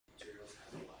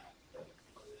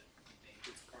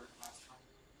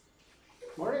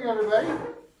morning, everybody.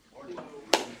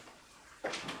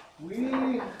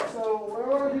 So what I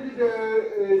want to do today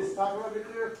is talk about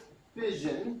nuclear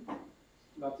fission,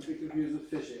 not to be confused with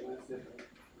fishing, that's different.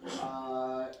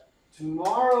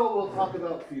 Tomorrow we'll talk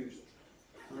about fusion.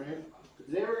 Right?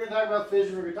 Today we're going to talk about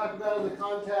fission. We're going to talk about it in the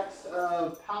context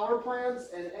of power plants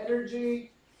and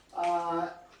energy.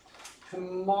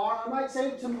 Tomorrow, I might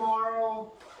save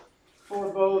tomorrow for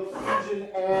both fusion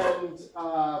and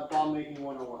bomb making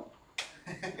 101.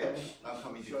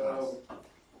 Upcoming class.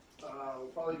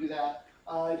 We'll probably do that.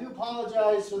 I do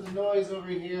apologize for the noise over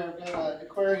here. I've got an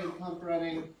aquarium pump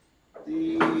running.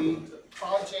 The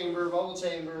fog chamber, bubble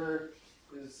chamber,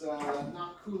 is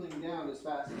not cooling down as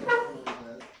fast as it normally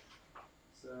does.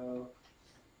 So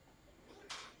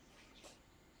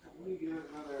let me give it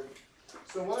another.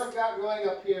 So what I've got going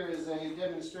up here is a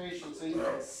demonstration so you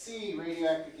can see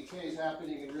radioactive decays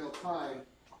happening in real time.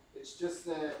 It's just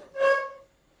that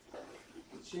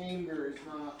the chamber is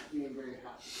not being very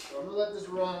hot. So I'm going to let this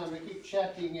run. I'm going to keep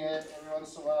checking it every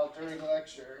once in a while during the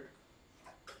lecture.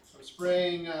 I'm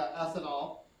spraying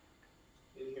ethanol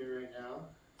in here right now.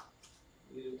 I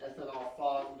need an ethanol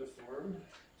fog to form.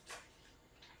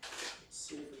 Let's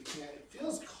see if we can. It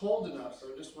feels cold enough, so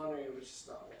I'm just wondering if it's just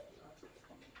not wet enough.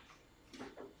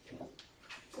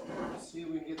 Let's see if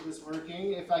we can get this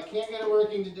working. If I can't get it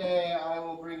working today, I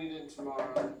will bring it in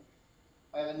tomorrow.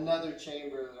 I have another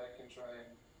chamber that I can try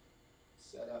and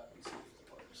set up and see if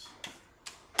it works.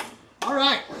 All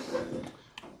right,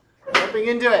 jumping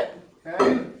into it.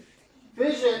 Okay,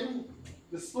 fission,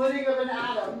 the splitting of an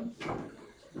atom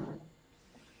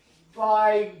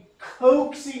by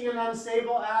coaxing an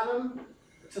unstable atom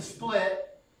to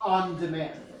split on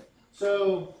demand.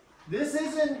 So this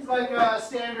isn't like a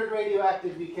standard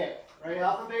radioactive decay, right?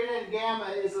 Alpha, beta, and gamma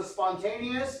is a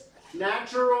spontaneous,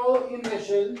 natural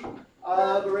emission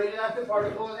of a radioactive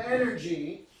particle and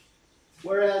energy,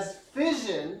 whereas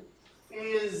fission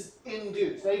is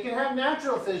induced. Now you can have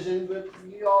natural fission, but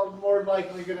you're more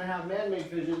likely going to have man-made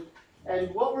fission.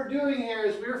 And what we're doing here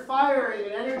is we're firing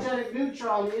an energetic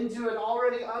neutron into an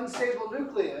already unstable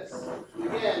nucleus.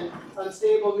 Again,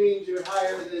 unstable means you're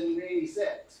higher than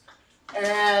 86.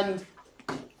 And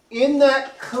in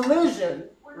that collision,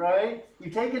 right,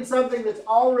 you've taken something that's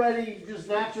already just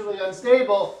naturally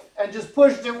unstable and just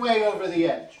pushed it way over the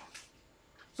edge.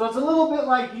 So it's a little bit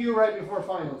like you right before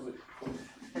finals week,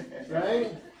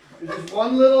 right? It's just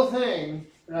one little thing,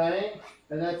 right,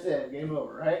 and that's it, game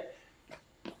over, right?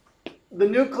 The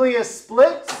nucleus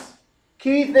splits.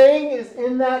 Key thing is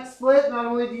in that split, not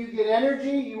only do you get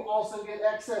energy, you also get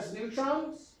excess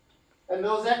neutrons. And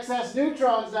those excess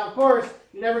neutrons, now of course,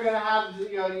 you're never going to have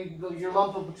your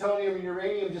lump of plutonium and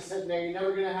uranium just sitting there. You're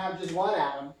never going to have just one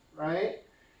atom, right?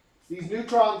 These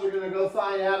neutrons are going to go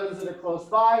find atoms that are close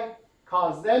by,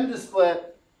 cause them to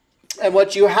split, and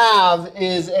what you have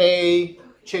is a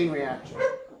chain reaction.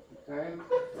 Okay?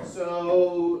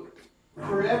 So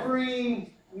for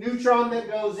every neutron that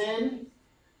goes in,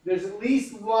 there's at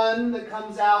least one that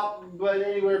comes out, but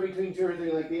anywhere between 2 or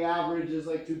 3. Like the average is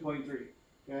like 2.3.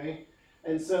 Okay?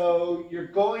 And so you're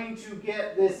going to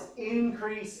get this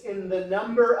increase in the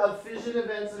number of fission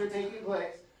events that are taking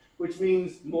place, which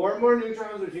means more and more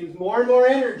neutrons, which means more and more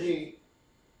energy.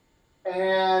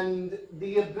 And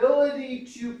the ability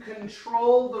to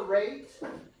control the rate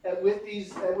at which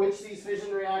these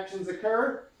fission reactions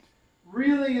occur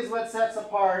really is what sets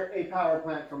apart a power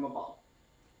plant from a bomb.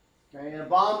 Okay? In a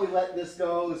bomb, we let this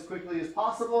go as quickly as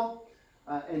possible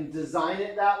and design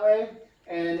it that way.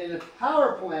 And in a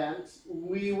power plant,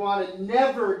 we want to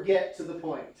never get to the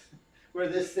point where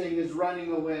this thing is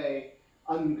running away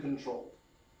uncontrolled.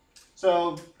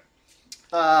 So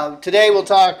today we'll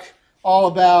talk all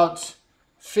about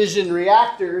fission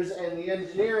reactors and the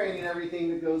engineering and everything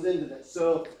that goes into this.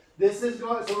 So we're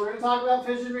going to talk about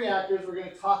fission reactors. We're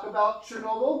going to talk about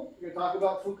Chernobyl. We're going to talk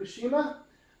about Fukushima.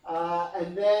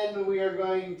 And then we are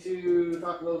going to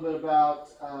talk a little bit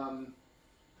about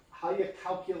how you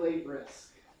calculate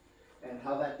risk and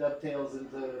how that dovetails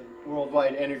into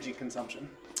worldwide energy consumption.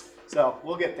 So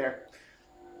we'll get there.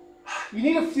 You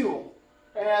need a fuel.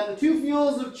 And the two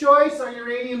fuels of choice are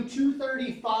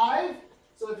uranium-235.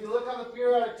 So if you look on the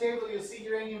periodic table, you'll see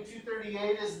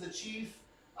uranium-238 is the chief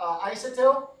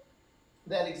isotope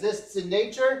that exists in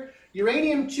nature.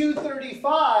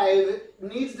 Uranium-235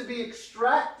 needs to be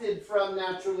extracted from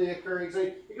naturally occurring. So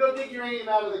you go dig uranium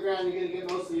out of the ground, you're going to get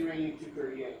mostly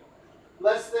uranium-238.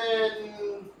 Less than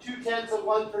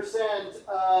 0.2%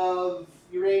 of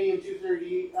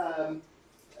uranium-238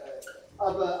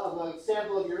 of a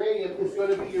sample of uranium is going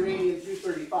to be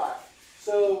uranium-235.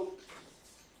 So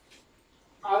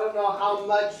out don't know how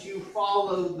much you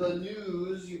follow the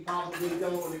news. You probably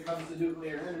don't when it comes to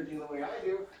nuclear energy the way I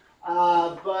do.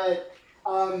 But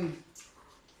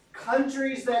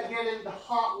countries that get into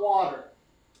hot water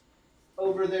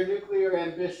over their nuclear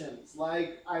ambitions,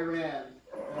 like Iran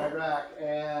and Iraq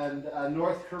and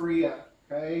North Korea,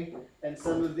 okay, and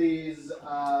some of these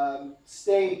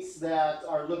states that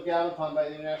are looked down upon by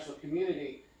the international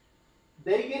community,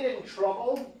 they get in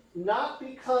trouble not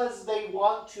because they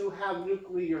want to have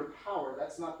nuclear power.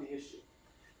 That's not the issue.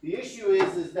 The issue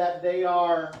is that they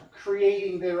are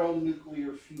creating their own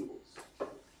nuclear fuels.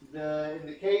 In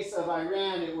the case of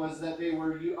Iran, it was that they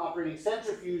were operating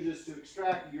centrifuges to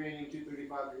extract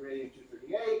uranium-235 and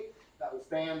uranium-238. That was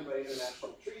banned by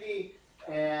international treaty.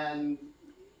 And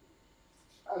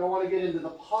I don't want to get into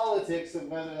the politics of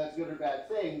whether that's a good or bad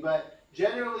thing, but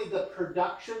generally the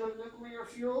production of nuclear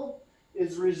fuel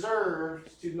is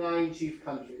reserved to 9 chief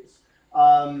countries.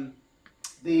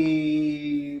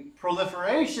 The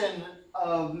proliferation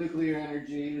of nuclear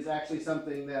energy is actually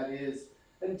something that is,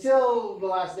 until the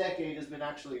last decade, has been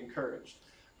actually encouraged.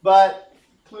 But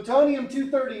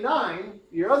plutonium-239,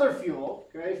 your other fuel,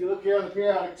 okay, if you look here on the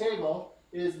periodic table,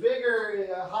 is bigger,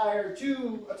 higher,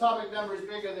 2 atomic numbers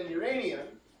bigger than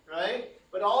uranium, right?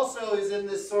 But also is in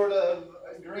this sort of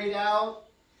grayed out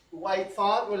white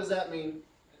thought. What does that mean?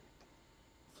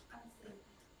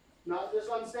 Not just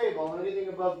unstable. Anything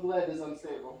above lead is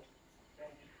unstable.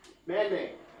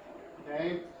 Man-made.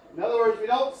 Okay? In other words, we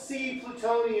don't see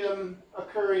plutonium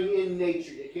occurring in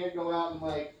nature. You can't go out and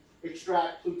like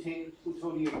extract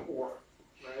plutonium ore,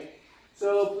 right?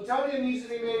 So plutonium needs to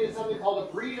be made in something called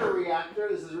a breeder reactor.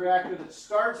 This is a reactor that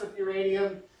starts with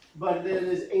uranium, but then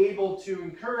is able to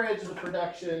encourage the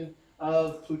production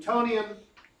of plutonium.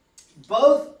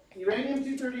 Both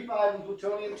uranium-235 and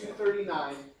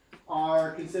plutonium-239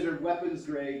 are considered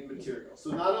weapons-grade materials.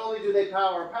 So not only do they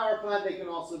power a power plant, they can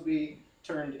also be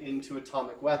turned into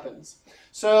atomic weapons.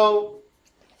 So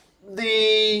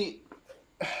the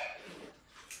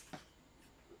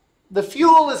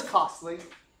fuel is costly,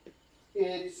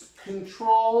 it's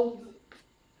controlled,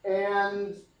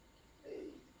 and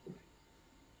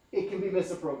it can be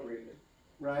misappropriated,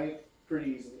 right?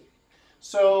 Pretty easily.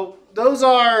 So those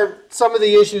are some of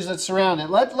the issues that surround it.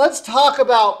 Let's talk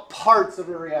about parts of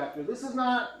a reactor. This is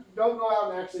not, don't go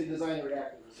out and actually design a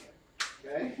reactor this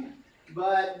way, okay?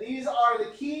 But these are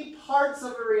the key parts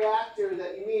of a reactor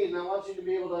that you need, and I want you to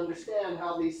be able to understand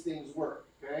how these things work,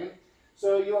 okay?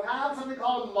 So you'll have something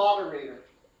called a moderator.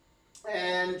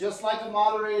 And just like a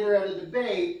moderator at a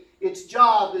debate, its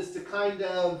job is to kind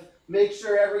of make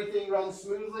sure everything runs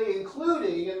smoothly,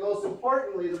 including, and most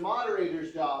importantly, the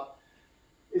moderator's job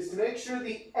is to make sure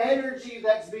the energy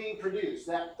that's being produced,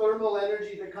 that thermal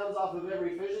energy that comes off of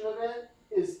every fission event,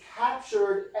 is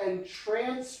captured and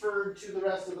transferred to the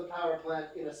rest of the power plant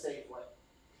in a safe way.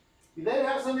 You then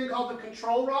have something called the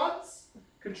control rods.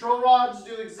 Control rods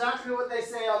do exactly what they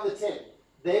say on the tin.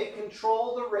 They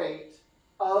control the rate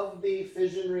of the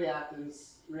fission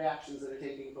reactions that are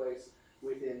taking place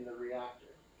within the reactor.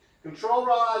 Control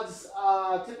rods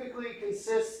typically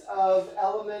consist of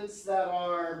elements that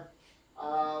are,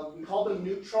 we call them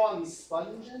neutron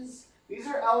sponges. These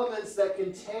are elements that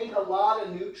contain a lot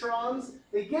of neutrons.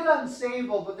 They get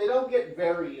unstable, but they don't get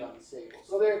very unstable.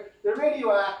 So they're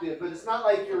radioactive, but it's not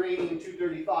like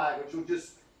uranium-235, which will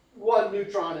just one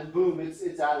neutron and boom,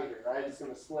 it's out of here, right? It's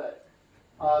going to split.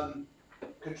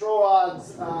 Control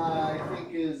rods, I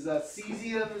think, is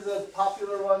cesium is a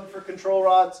popular one for control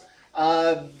rods.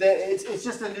 It's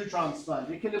just a neutron sponge.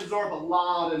 It can absorb a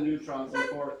lot of neutrons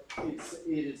before it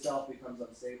itself becomes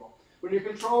unstable. When your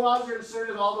control rods are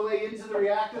inserted all the way into the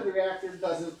reactor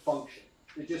doesn't function.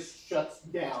 It just shuts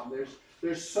down.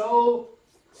 There's so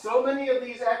many of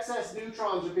these excess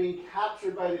neutrons are being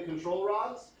captured by the control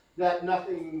rods that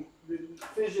the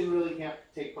fission really can't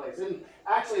take place. And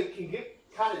actually, it can get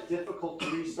kind of difficult to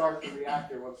restart the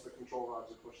reactor once the control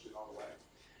rods are pushed in all the way.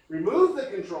 Remove the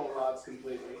control rods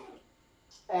completely,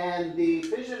 and the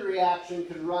fission reaction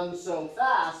can run so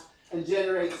fast and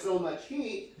generate so much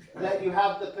heat that you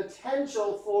have the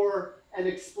potential for an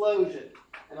explosion.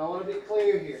 And I want to be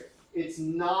clear here. It's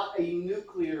not a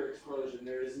nuclear explosion.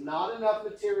 There is not enough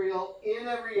material in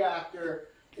a reactor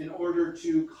in order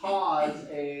to cause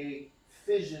a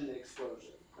fission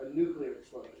explosion, a nuclear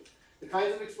explosion. The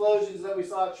kinds of explosions that we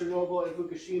saw at Chernobyl and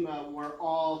Fukushima were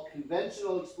all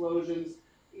conventional explosions,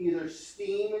 either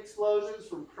steam explosions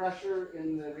from pressure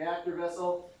in the reactor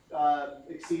vessel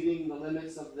exceeding the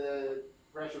limits of the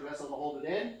pressure vessel to hold it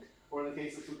in, or in the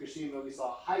case of Fukushima, we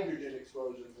saw hydrogen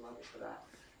explosions, and I'll get to that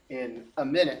in a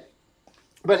minute.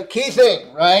 But a key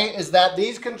thing, right, is that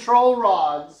these control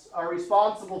rods are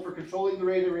responsible for controlling the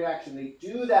rate of reaction. They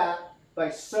do that by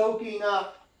soaking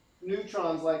up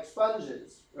neutrons like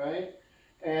sponges, right?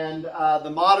 And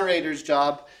the moderator's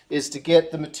job is to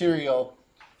get the material,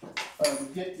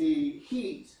 get the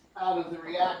heat out of the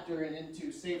reactor and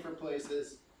into safer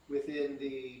places within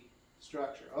the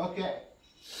structure. Okay.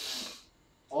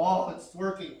 Oh, it's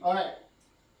working. All right.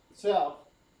 So,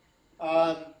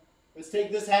 let's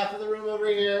take this half of the room over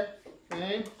here.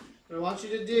 Okay. What I want you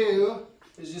to do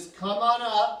is just come on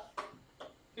up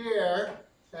here.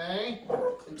 Okay.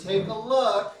 And take a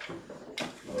look.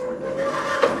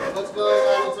 Let's go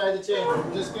out inside the chamber.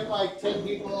 Just get like 10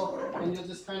 people, and you'll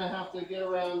just kind of have to get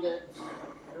around it.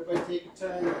 Everybody take a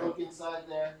turn and look inside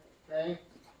there. Okay.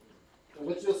 And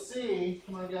what you'll see,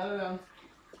 come on, gather around.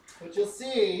 What you'll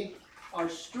see are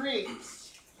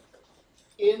streaks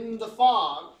in the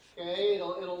fog. Okay,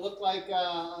 it'll look like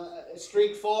a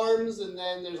streak forms, and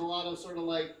then there's a lot of sort of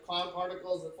like cloud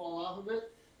particles that fall off of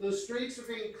it. Those streaks are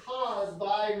being caused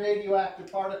by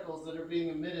radioactive particles that are being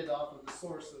emitted off of the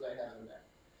source that I have in there.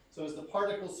 So as the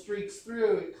particle streaks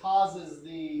through, it causes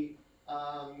the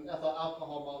ethyl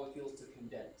alcohol molecules to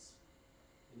condense,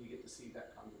 and you get to see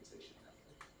that condensation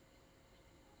happening.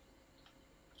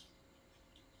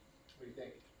 What do you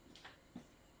think?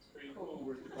 It's pretty cool.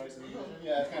 Worth the price of admission?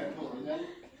 Yeah, it's kind of cool, isn't it?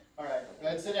 All right, go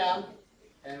ahead and sit down,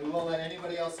 and we won't let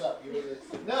anybody else up.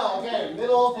 No, okay,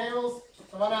 middle tables,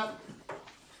 come on up.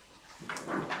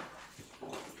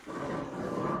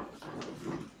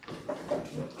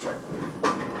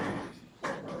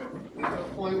 To a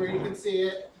point where you can see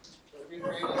it. Don't be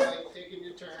afraid of like taking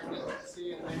your turn to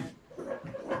see in there.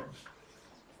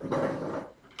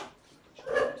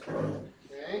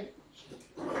 Okay.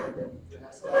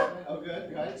 Oh,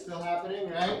 good. Right, still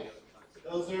happening, right?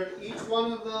 Those are each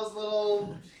one of those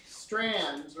little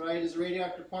strands, right, is a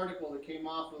radioactive particle that came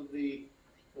off of the,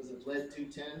 was it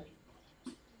lead-210?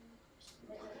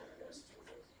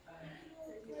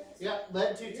 Yeah,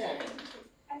 lead-210.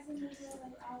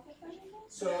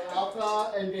 So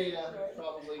alpha and beta,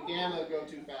 probably. Gamma go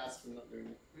too fast from not doing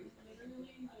it.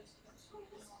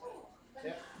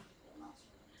 Yep.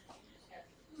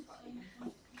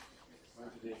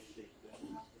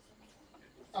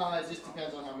 It just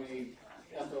depends on how many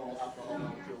ethyl alcohol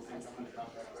molecules in come into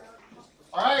contact with.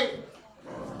 All right,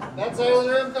 that side of the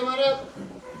room, come on up.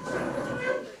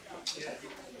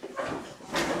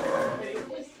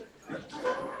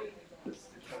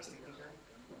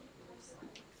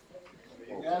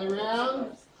 Gather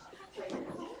around.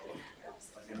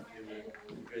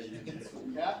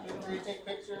 Yeah, feel free to take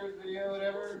pictures, video,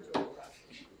 whatever.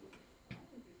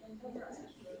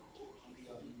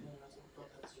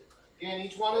 Again,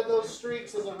 each one of those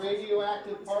streaks is a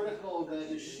radioactive particle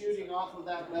that is shooting off of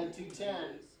that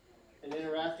lead-210 and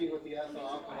interacting with the ethyl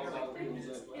alcohol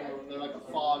molecules. They're like a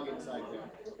fog inside there.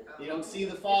 You don't see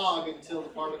the fog until the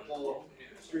particle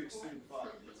streaks through the fog.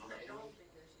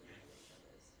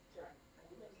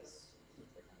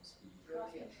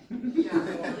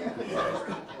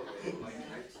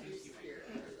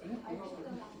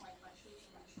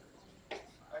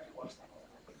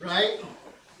 Right?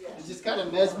 It's just kind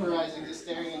of mesmerizing just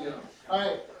staring into it. All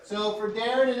right, so for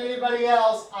Darren and anybody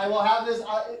else, I will have this,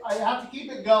 I have to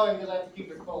keep it going because I have to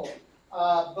keep it cold.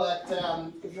 But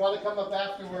if you want to come up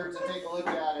afterwards and take a look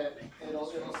at it, it'll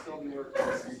still be working.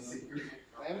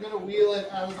 I'm going to wheel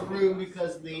it out of the room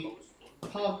because the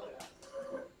pump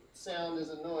sound is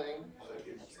annoying.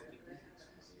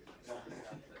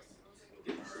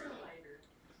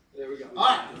 There we go. All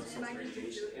right.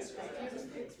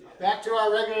 Back to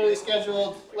our regularly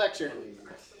scheduled lecture.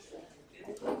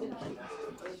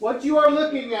 What you are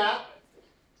looking at,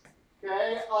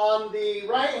 okay, on the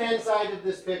right-hand side of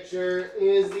this picture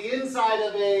is the inside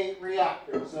of a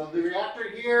reactor. So the reactor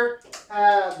here,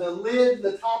 the lid,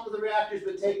 the top of the reactor has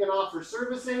been taken off for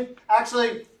servicing.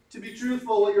 Actually, to be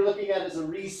truthful, what you're looking at is a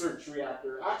research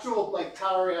reactor. Actual like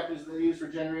power reactors that they use for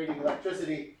generating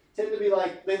electricity tend to be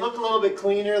like, they look a little bit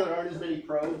cleaner. There aren't as many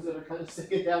probes that are kind of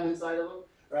sticking down inside of them,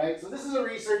 right? So this is a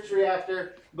research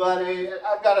reactor, but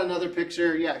I've got another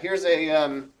picture. Yeah, here's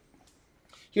a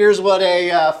here's what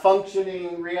a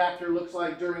functioning reactor looks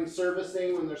like during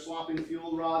servicing when they're swapping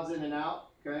fuel rods in and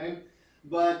out, okay?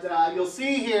 But you'll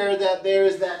see here that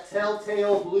there's that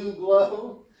telltale blue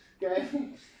glow,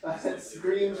 okay? That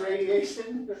screams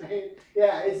radiation, right?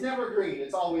 Yeah, it's never green.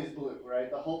 It's always blue,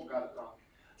 right? The Hulk got it wrong.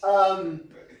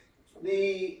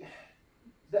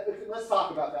 Let's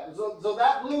talk about that. So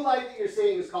that blue light that you're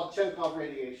seeing is called Chenkov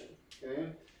radiation, okay?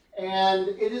 And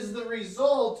it is the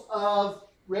result of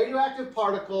radioactive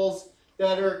particles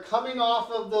that are coming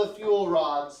off of the fuel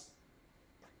rods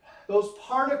those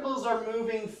particles are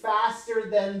moving faster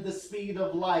than the speed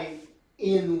of light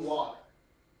in water.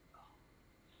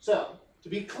 So, to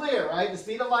be clear, right, the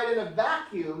speed of light in a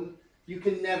vacuum you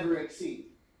can never exceed.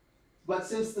 But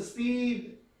since the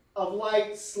speed of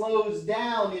light slows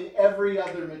down in every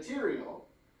other material,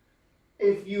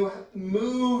 if you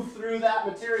move through that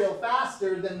material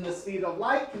faster than the speed of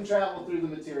light can travel through the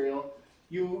material,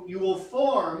 you will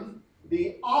form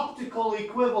the optical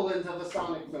equivalent of a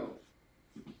sonic boom.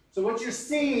 So what you're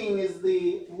seeing is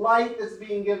the light that's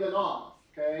being given off,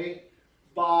 okay,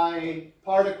 by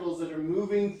particles that are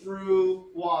moving through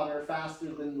water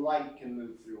faster than light can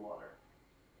move through water.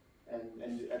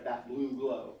 And that blue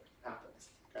glow happens,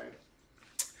 okay?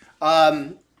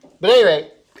 But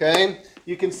anyway, okay,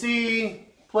 you can see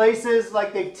places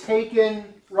like they've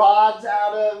taken rods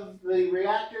out of the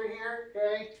reactor here,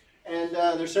 okay? And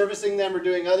they're servicing them or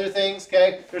doing other things,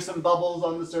 okay? There's some bubbles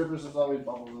on the surface. There's always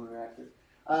bubbles in the reactor.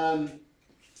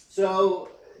 So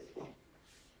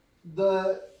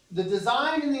the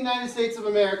design in the United States of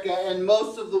America and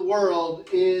most of the world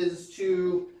is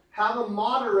to have a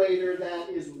moderator that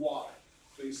is water.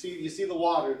 So you see the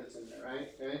water that's in there,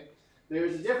 right? Okay.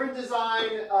 There's a different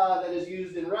design that is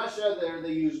used in Russia. There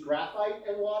they use graphite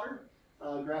and water,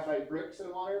 graphite bricks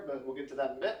and water, but we'll get to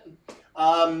that in a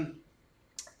bit.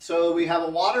 So we have a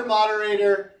water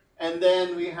moderator, and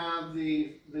then we have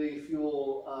the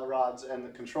fuel rods and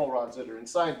the control rods that are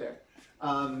inside there.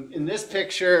 In this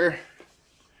picture,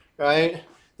 right,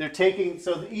 they're taking,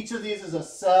 so each of these is a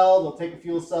cell. They'll take a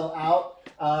fuel cell out,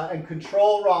 and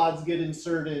control rods get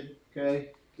inserted, okay,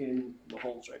 in the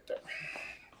holes right there.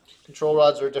 Control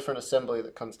rods are a different assembly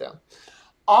that comes down.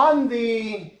 On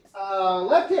the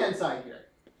left-hand side here,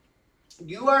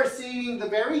 you are seeing the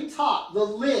very top, the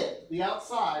lid, the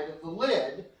outside of the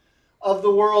lid of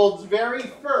the world's very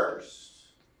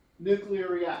first nuclear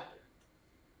reactor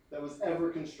that was ever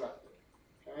constructed.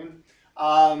 Okay?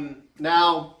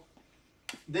 Now,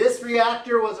 this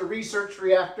reactor was a research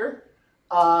reactor.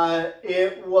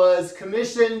 It was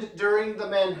commissioned during the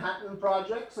Manhattan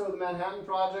Project. So the Manhattan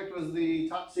Project was the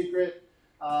top secret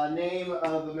name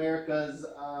of America's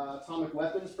atomic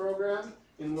weapons program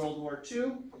in World War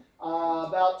II.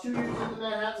 About 2 years into the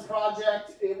Manhattan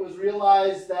Project, it was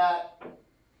realized that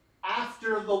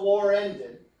after the war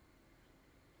ended,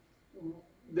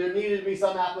 there needed to be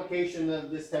some application of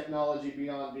this technology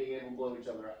beyond being able to blow each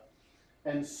other up.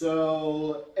 And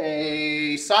so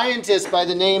a scientist by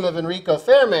the name of Enrico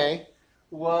Fermi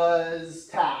was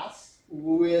tasked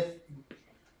with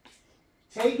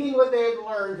taking what they had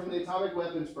learned from the Atomic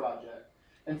Weapons Project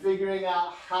and figuring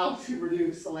out how to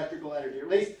produce electrical energy, or at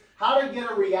least how to get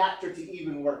a reactor to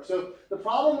even work. So the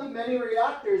problem with many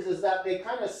reactors is that they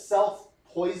kind of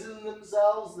self-poison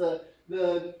themselves. The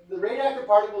radioactive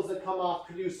particles that come off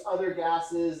produce other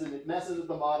gases, and it messes with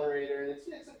the moderator, and it's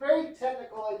a very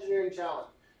technical engineering challenge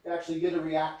to actually get a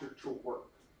reactor to work,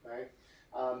 right?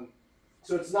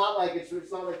 So it's not like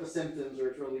the symptoms where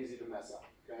it's real easy to mess up,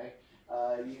 okay?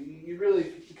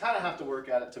 You kind of have to work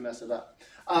at it to mess it up.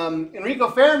 Enrico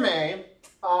Fermi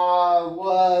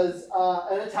was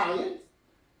an Italian,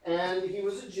 and he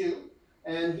was a Jew.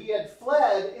 And he had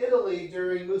fled Italy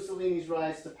during Mussolini's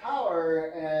rise to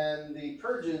power and the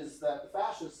purges that the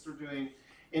fascists were doing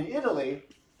in Italy.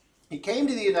 He came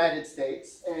to the United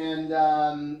States,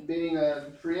 and being a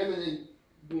preeminent,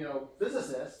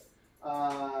 physicist,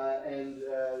 and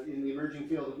in the emerging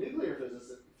field of nuclear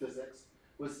physics,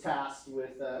 was tasked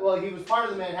with. He was part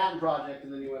of the Manhattan Project,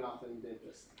 and then he went off and did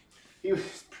this. He was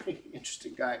a pretty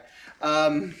interesting guy,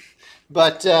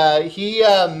 but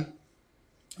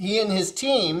he and his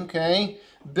team, okay,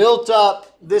 built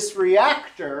up this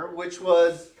reactor, which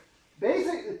was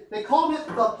basically, they called it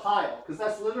the pile, because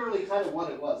that's literally kind of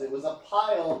what it was. It was a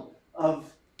pile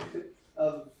of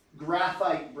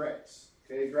graphite bricks.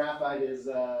 Okay, graphite is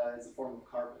a form of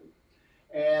carbon.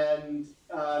 And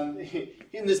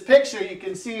in this picture, you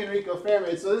can see Enrico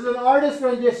Fermi. So this is an artist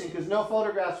rendition, because no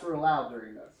photographs were allowed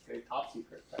during this. Okay, top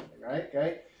secret type thing, right?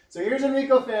 Okay, so here's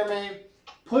Enrico Fermi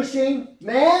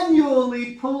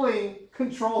manually pulling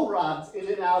control rods in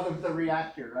and out of the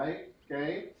reactor, right?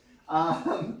 Okay.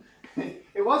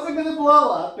 It wasn't going to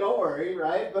blow up, don't worry,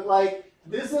 right? But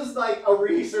this is like a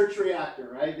research reactor,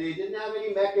 right? They didn't have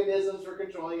any mechanisms for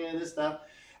controlling any of this stuff.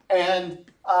 And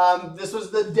this was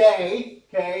the day,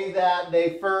 okay, that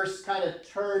they first kind of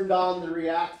turned on the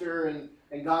reactor and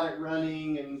got it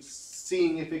running and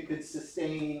seeing if it could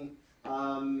sustain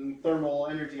thermal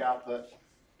energy output.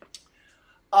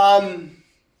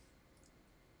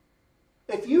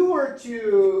 If you were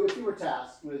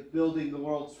tasked with building the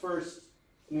world's first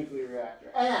nuclear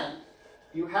reactor, and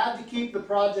you had to keep the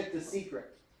project a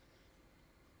secret,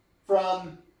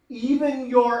 from even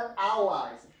your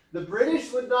allies. The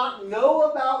British would not know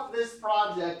about this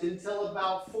project until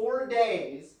about 4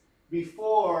 days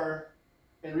before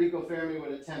Enrico Fermi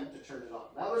would attempt to turn it on.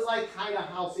 That was like kind of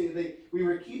how we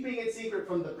were keeping it secret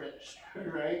from the British,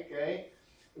 right? Okay,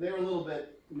 they were a little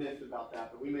bit miffed about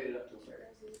that, but we made it up to them.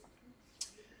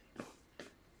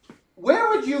 Where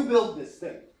would you build this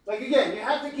thing? Like again, you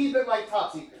have to keep it like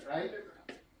top secret, right?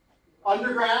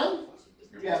 Underground?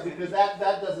 Yeah, because that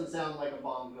doesn't sound like a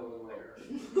bomb going later.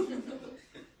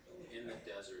 In the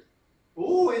desert.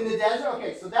 Ooh, in the desert?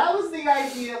 Okay, so that was the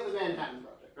idea of the Manhattan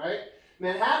Project, right?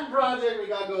 Manhattan Project, we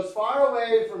got to go as far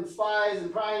away from spies and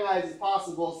prying eyes as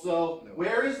possible. So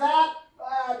where is that?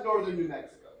 Northern New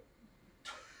Mexico.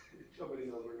 Nobody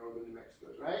knows where northern New Mexico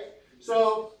is, right?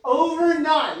 So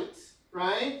overnight,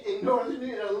 right, in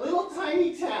a little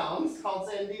tiny town called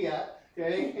Sandia,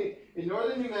 okay, in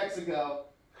northern New Mexico,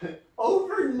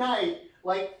 overnight,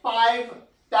 like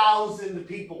 5,000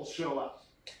 people show up.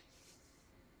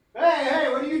 Hey,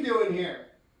 what are you doing here?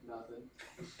 Nothing.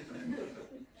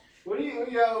 What'd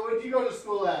you go to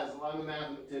school as? Well, I'm a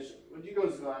mathematician. What'd you go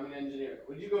to school? I'm an engineer.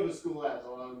 What'd you go to school as?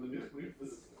 Well, I'm a nuclear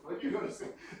physicist. What'd you go to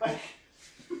school? Like,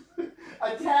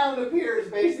 a town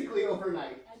appears basically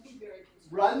overnight.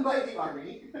 Run by the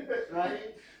army,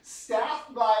 right?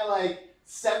 Staffed by like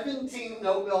 17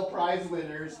 Nobel Prize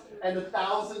winners and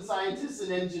 1,000 scientists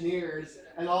and engineers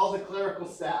and all the clerical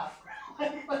staff.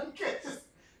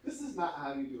 This is not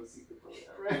how you do a secret program,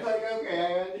 right? Like, okay,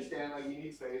 I understand, like you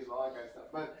need space and all that kind of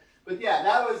stuff, but yeah,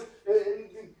 that was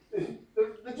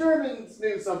the Germans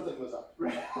knew something was up,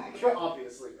 right?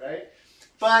 Obviously, right?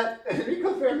 But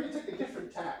Enrico Fermi took a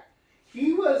different tack.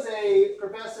 He was a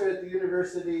professor at the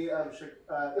University of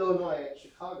Illinois at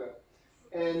Chicago,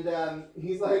 and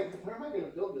he's like, where am I going to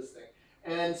build this thing?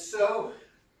 And so,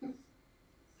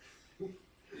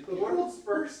 the world's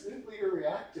first nuclear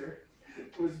reactor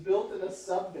was built in a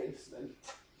sub-basement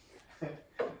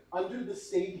under the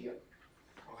stadium.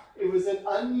 It was an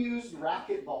unused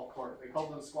racquetball court. They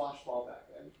called them squash ball back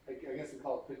then. I guess we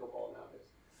call it pickleball nowadays.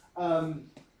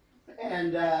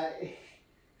 And there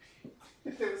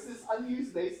was this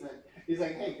unused basement. He's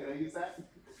like, hey, can I use that?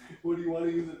 What do you want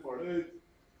to use it for?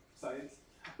 Science.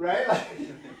 Right?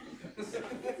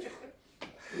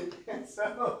 and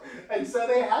so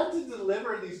they had to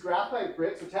deliver these graphite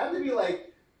bricks, which had to be like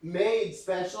made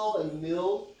special and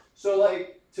milled. So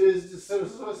like so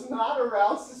as not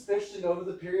arouse suspicion over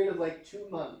the period of like 2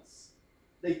 months.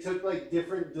 They took like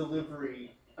different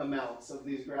delivery amounts of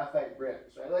these graphite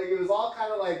bricks, right? Like it was all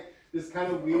kind of like this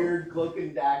kind of weird cloak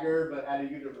and dagger, but at a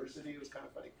university. It was kind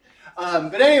of funny.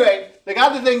 But anyway, they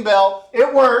got the thing built.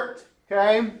 It worked,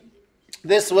 okay?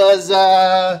 This was,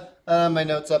 my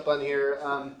notes up on here,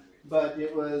 but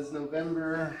it was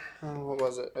November, what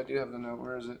was it? I do have the note.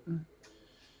 Where is it?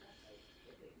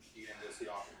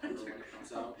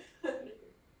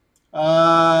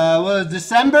 Was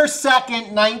December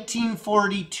 2nd,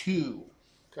 1942,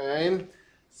 okay?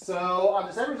 So on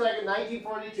December 2nd,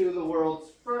 1942, the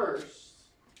world's first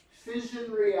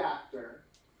fission reactor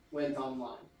went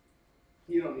online.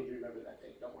 You don't need to remember that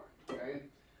date, don't worry. Okay?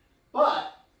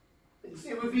 But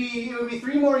it would be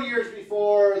 3 more years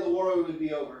before the war would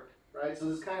be over, right? So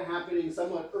this is kind of happening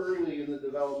somewhat early in the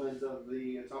development of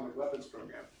the atomic weapons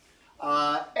program.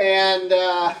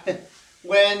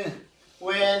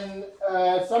 When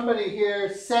somebody here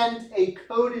sent a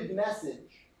coded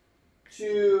message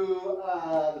to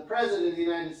the President of the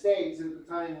United States, who at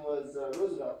the time was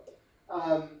Roosevelt,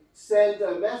 sent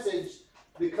a message.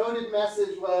 The coded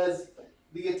message was,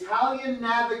 the Italian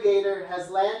navigator has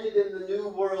landed in the New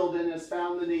World and has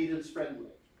found the natives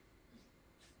friendly.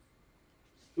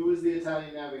 Who was the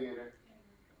Italian navigator?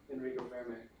 Enrico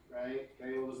Fermi, right?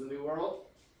 Okay, what was the New World?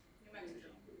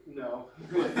 No.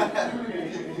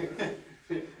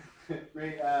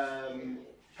 Great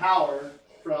power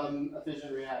from a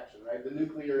fission reaction, right? The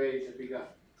nuclear age had begun.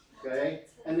 Okay?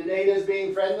 And the natives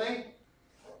being friendly,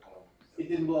 it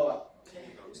didn't blow up.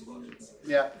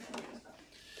 Yeah.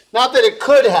 Not that it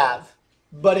could have,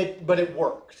 but it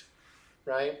worked.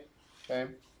 Right? Okay.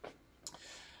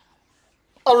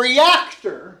 A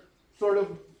reactor, sort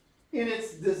of in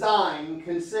its design,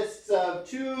 consists of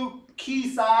 2 key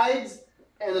sides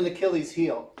and an Achilles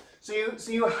heel. So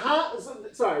you have,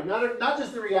 sorry, not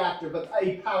just the reactor, but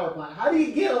a power plant. How do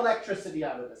you get electricity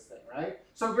out of this thing, right?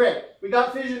 So great, we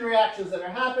got fission reactions that are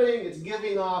happening. It's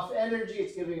giving off energy.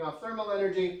 It's giving off thermal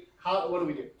energy. What do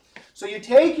we do? So you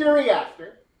take your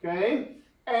reactor, okay,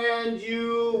 and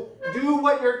you do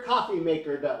what your coffee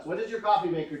maker does. What does your coffee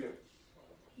maker do?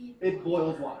 It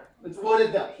boils water. That's what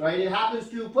it does, right? It happens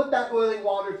to put that boiling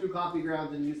water through coffee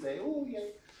grounds, and you say, oh, yeah.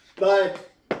 But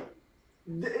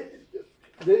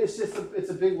it's just it's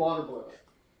a big water boiler.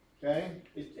 Okay,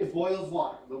 it boils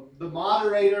water. The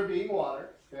moderator being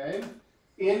water. Okay,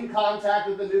 in contact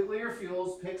with the nuclear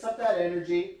fuels, picks up that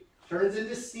energy, turns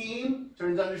into steam,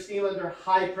 turns under steam under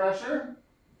high pressure.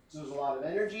 So there's a lot of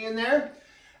energy in there.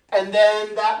 And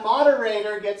then that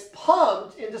moderator gets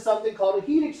pumped into something called a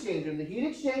heat exchanger. And the heat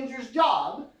exchanger's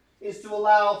job is to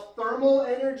allow thermal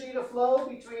energy to flow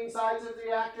between sides of the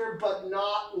reactor, but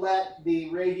not let the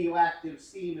radioactive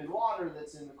steam and water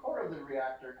that's in the core of the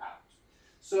reactor out.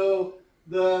 So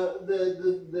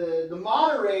the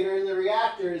moderator in the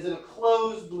reactor is in a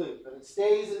closed loop, and it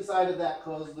stays inside of that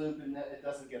closed loop and it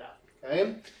doesn't get out.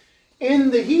 Okay?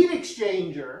 In the heat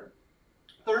exchanger,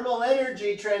 thermal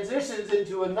energy transitions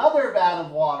into another vat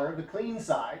of water, the clean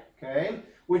side, okay,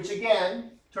 which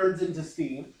again turns into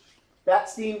steam. That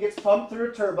steam gets pumped through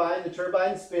a turbine. The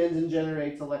turbine spins and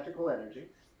generates electrical energy.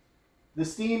 The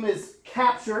steam is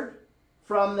captured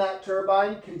from that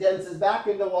turbine, condenses back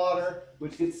into water,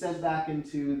 which gets sent back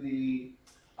into the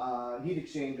heat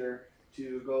exchanger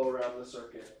to go around the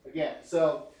circuit again.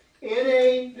 So in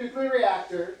a nuclear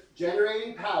reactor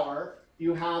generating power,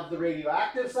 you have the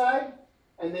radioactive side,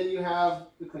 and then you have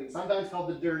the clean, sometimes called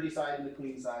the dirty side and the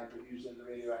clean side, but usually the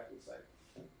radioactive side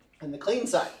and the clean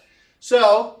side.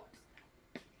 So,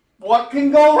 what can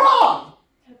go wrong?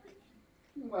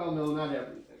 Well, no, not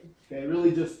everything. Okay,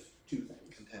 really just two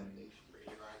things. Contamination.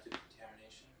 Radioactive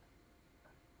contamination.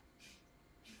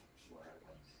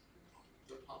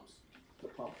 The pumps. The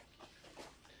pump.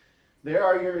 There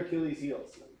are your Achilles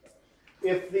heels.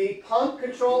 If the pump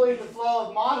controlling the flow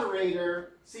of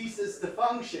moderator ceases to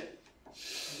function,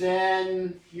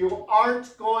 then you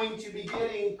aren't going to be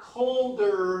getting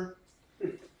colder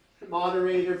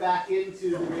moderator back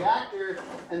into the reactor,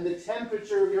 and the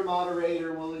temperature of your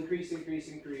moderator will increase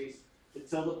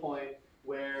until the point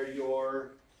where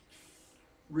your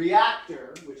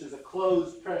reactor, which is a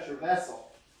closed pressure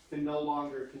vessel, can no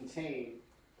longer contain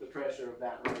the pressure of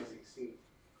that rising steam.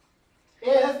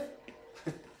 If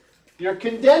your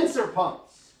condenser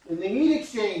pumps in the heat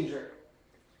exchanger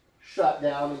shut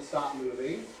down and stop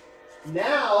moving,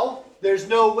 now there's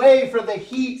no way for the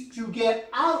heat to get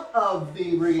out of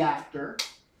the reactor,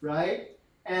 right?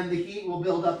 And the heat will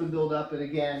build up and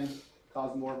again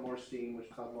cause more and more steam, which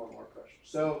cause more and more pressure.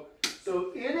 So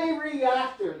in a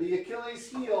reactor, the Achilles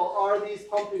heel are these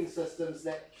pumping systems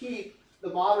that keep the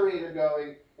moderator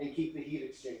going and keep the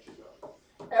heat exchanger going.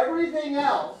 Everything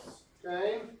else,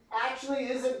 okay, actually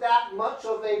isn't that much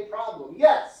of a problem.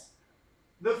 Yes,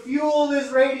 the fuel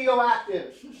is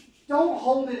radioactive. Don't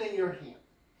hold it in your hand.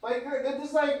 Like, this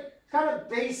is like kind of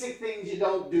basic things you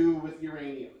don't do with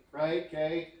uranium, right?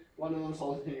 Okay, one of them's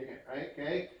holding it in your hand, right?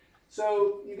 Okay,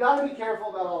 so you got to be careful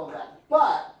about all of that.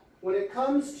 But when it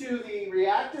comes to the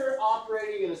reactor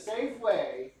operating in a safe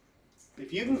way,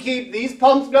 if you can keep these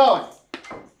pumps going,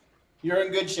 you're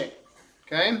in good shape.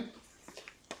 Okay.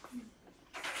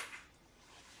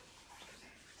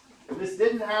 This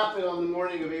didn't happen on the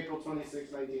morning of April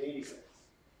 26, 1986,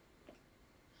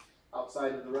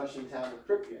 outside of the Russian town of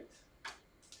Pripyat,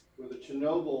 where the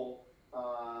Chernobyl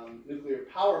nuclear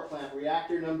power plant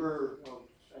reactor number,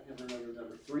 I can't remember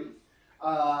number 3,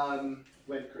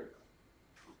 went critical.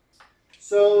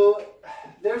 So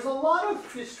there's a lot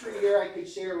of history here I could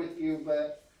share with you,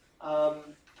 but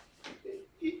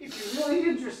if you're really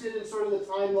interested in sort of the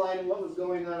timeline and what was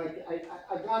going on,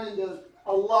 I've gone into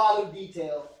a lot of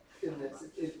detail in this.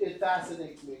 It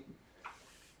fascinates me.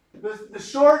 The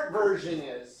short version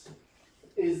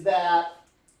is that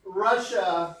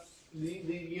Russia,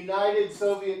 the United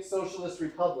Soviet Socialist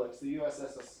Republics, the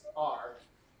USSR,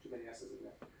 too many S's in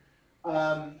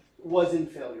there, was in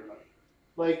failure mode.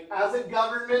 Like, as a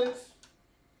government,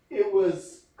 it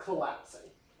was collapsing.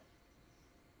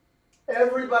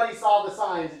 Everybody saw the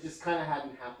signs, it just kind of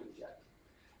hadn't happened yet.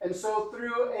 And so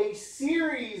through a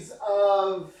series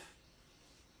of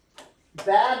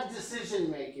bad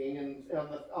decision making and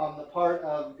on the part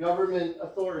of government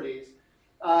authorities,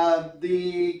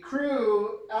 the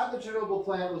crew at the Chernobyl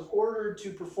plant was ordered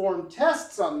to perform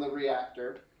tests on the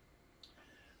reactor,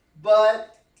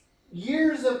 but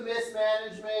years of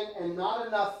mismanagement and not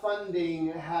enough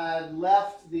funding had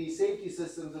left the safety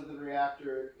systems of the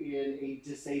reactor in a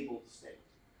disabled state.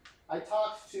 I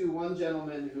talked to one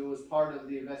gentleman who was part of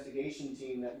the investigation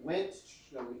team that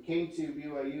came to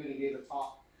BYU and he gave a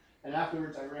talk. And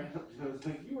afterwards I ran up to him and was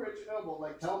like, "You were at Chernobyl,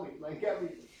 like tell me, like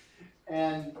everything."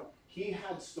 And he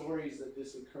had stories that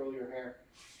just would curl your hair.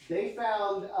 They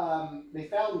found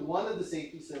one of the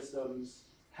safety systems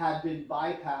had been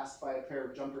bypassed by a pair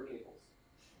of jumper cables.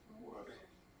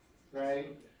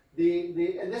 Right?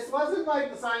 And this wasn't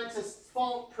like the scientists'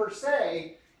 fault per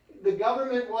se. The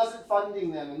government wasn't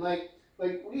funding them, and like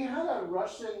we had a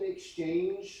Russian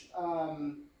exchange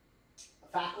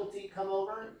faculty come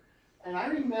over, and I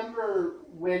remember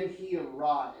when he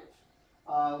arrived.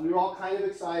 We were all kind of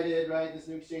excited, right? This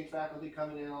new exchange faculty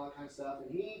coming in, all that kind of stuff,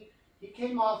 and he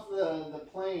came off the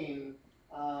plane,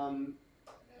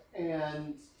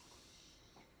 and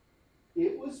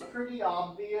it was pretty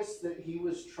obvious that he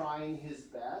was trying his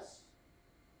best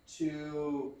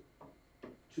to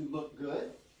look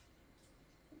good,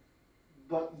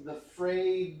 but the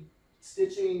frayed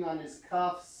stitching on his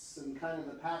cuffs and kind of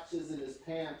the patches in his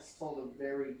pants told a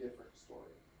very different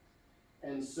story.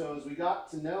 And so as we got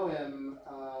to know him,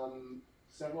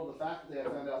 several of the faculty I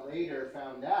found out later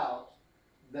found out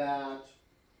that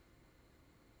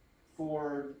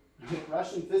for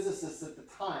Russian physicists at the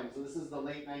time, so this is the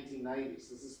late 1990s,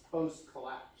 this is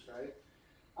post-collapse, right?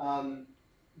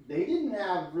 They didn't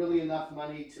have really enough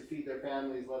money to feed their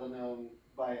families, let alone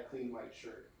buy a clean white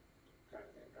shirt, kind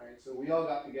of thing, right? So we all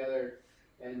got together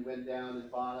and went down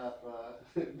and bought up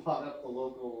the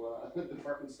local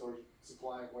department store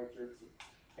supply of white shirts and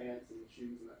pants and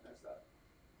shoes and that kind of stuff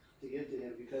to give to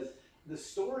him, because the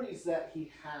stories that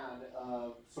he had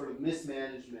of sort of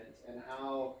mismanagement and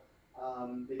how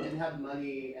they didn't have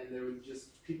money and there would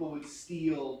just people would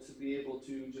steal to be able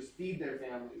to just feed their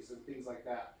families and things like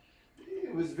that.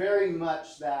 It was very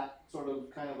much that sort of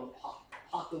kind of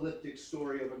apocalyptic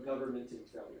story of a government in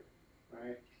failure,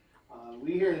 right?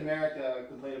 We here in America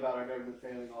complain about our government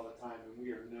failing all the time, and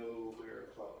we are nowhere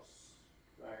close,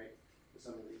 right, to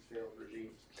some of these failed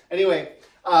regimes. Anyway,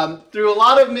 through a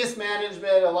lot of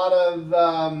mismanagement, a lot of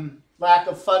lack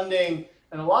of funding,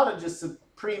 and a lot of just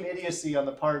supreme idiocy on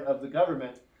the part of the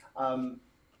government,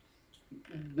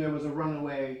 there was a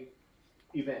runaway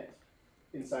event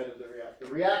inside of the reactor.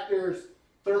 The reactor's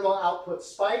thermal output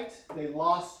spiked. They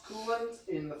lost coolant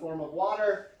in the form of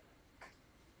water.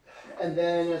 And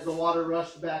then as the water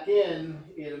rushed back in,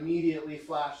 it immediately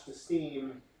flashed to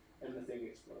steam and the thing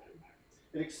exploded.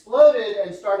 It exploded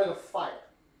and started a fire.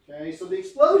 Okay, so the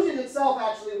explosion itself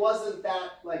actually wasn't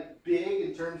that like big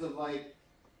in terms of like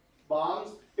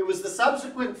bombs. It was the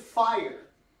subsequent fire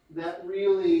that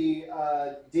really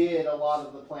did a lot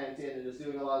of the plant in and is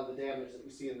doing a lot of the damage that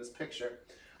we see in this picture.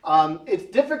 It's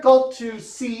difficult to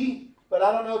see, but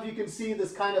I don't know if you can see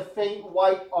this kind of faint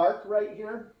white arc right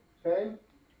here. Okay,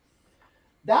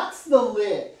 that's the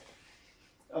lid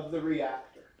of the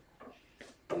reactor.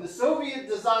 In the Soviet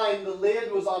design, the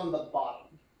lid was on the bottom.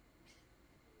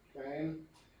 Okay,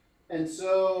 and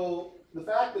so the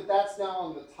fact that that's now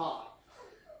on the top,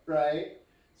 right,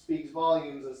 speaks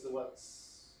volumes as to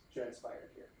what's transpired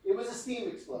here. It was a steam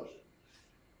explosion.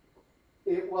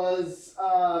 It was,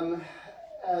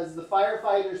 as the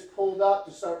firefighters pulled up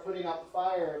to start putting out the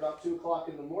fire about 2 o'clock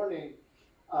in the morning,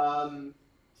 some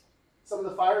of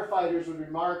the firefighters would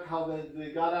remark how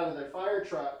they got out of their fire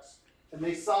trucks and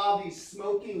they saw these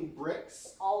smoking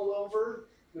bricks all over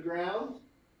the ground,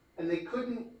 and they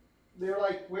were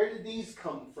like, where did these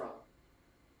come from?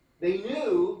 They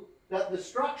knew that the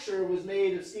structure was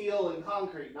made of steel and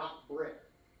concrete, not brick.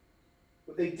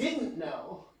 What they didn't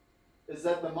know is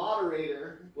that the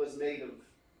moderator was made of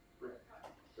brick,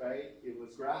 right? It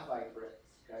was graphite bricks,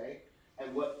 okay?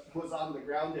 And what was on the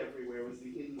ground everywhere was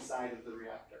the inside of the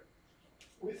reactor,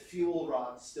 with fuel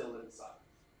rods still inside,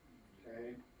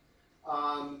 okay?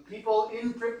 People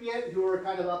in Pripyat who were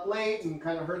kind of up late and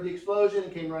kind of heard the explosion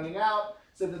and came running out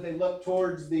said that they looked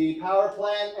towards the power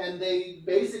plant and they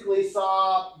basically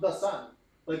saw the sun.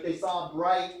 Like they saw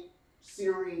bright,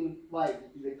 searing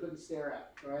light that they couldn't stare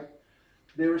at, right?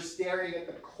 They were staring at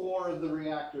the core of the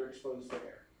reactor exposed to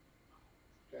air,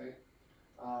 okay?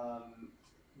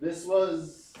 This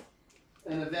was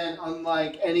an event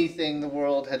unlike anything the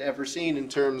world had ever seen in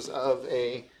terms of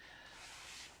a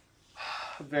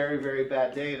very, very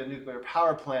bad day at a nuclear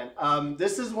power plant.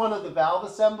 This is one of the valve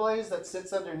assemblies that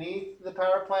sits underneath the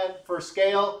power plant. For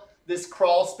scale, this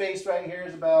crawl space right here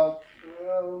is about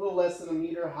a little less than a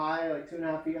meter high, like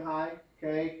 2.5 feet high.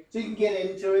 Okay, so you can get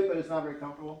into it, but it's not very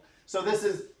comfortable. So this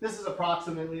is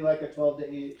approximately like a 12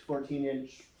 to 14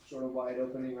 inch sort of wide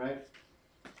opening, right?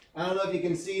 I don't know if you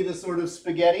can see the sort of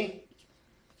spaghetti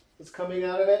that's coming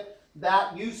out of it.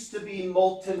 That used to be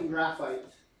molten graphite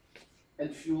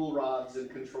and fuel rods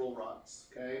and control rods,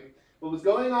 okay? What was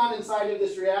going on inside of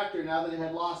this reactor, now that it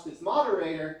had lost its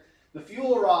moderator, the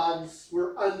fuel rods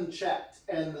were unchecked,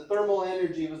 and the thermal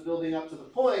energy was building up to the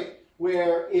point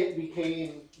where it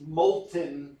became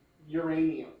molten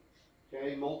uranium,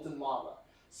 okay, molten lava.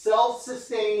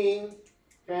 Self-sustaining,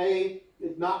 okay,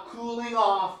 it's not cooling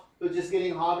off, but just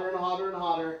getting hotter and hotter and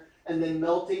hotter, and then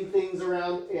melting things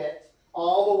around it,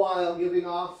 all the while giving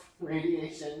off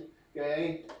radiation,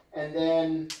 okay? And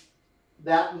then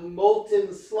that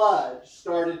molten sludge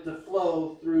started to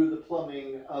flow through the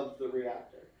plumbing of the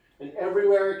reactor. And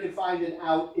everywhere it could find an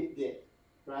out, it did,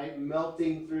 right?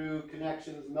 Melting through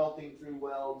connections, melting through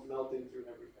welds, melting through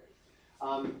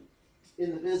everything.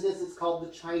 In the business, it's called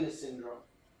the China syndrome,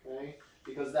 okay?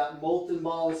 Because that molten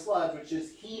ball of sludge, which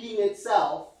is heating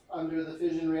itself under the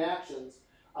fission reactions,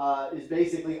 is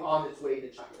basically on its way to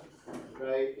China,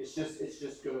 right? It's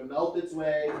just going to melt its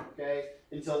way, okay,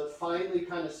 until it finally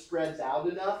kind of spreads out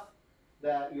enough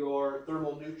that your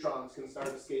thermal neutrons can start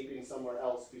escaping somewhere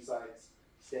else besides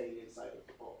staying inside of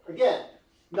the bulk. Again,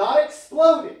 not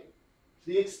exploding.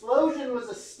 The explosion was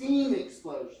a steam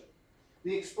explosion.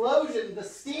 The explosion, the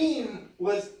steam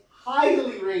was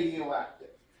highly radioactive.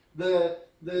 The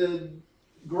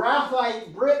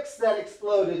graphite bricks that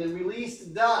exploded and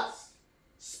released dust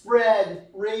spread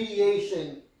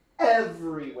radiation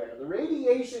everywhere. The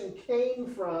radiation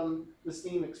came from the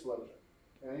steam explosion,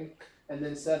 okay, and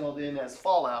then settled in as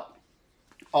fallout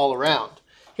all around.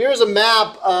 Here's a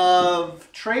map of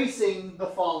tracing the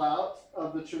fallout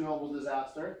of the Chernobyl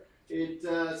disaster. It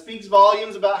speaks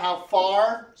volumes about how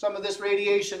far some of this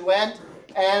radiation went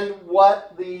and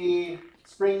what the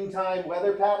springtime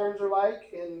weather patterns are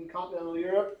like in continental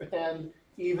Europe and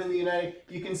even the United.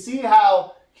 You can see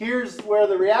how here's where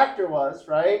the reactor was,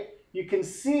 right? You can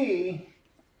see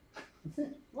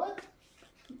what,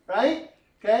 right?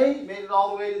 Okay, made it all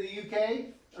the way to the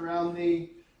UK around the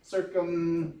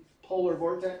circumpolar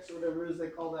vortex or whatever it is they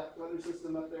call that weather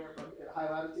system up there at high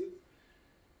latitude.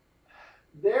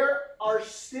 There are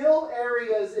still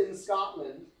areas in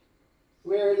Scotland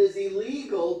where it is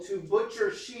illegal to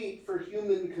butcher sheep for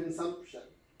human consumption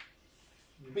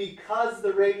because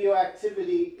the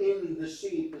radioactivity in the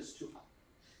sheep is too high.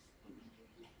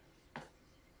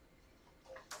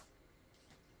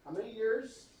 How many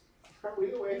years are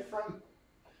we away from,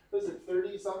 was it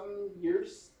 30-something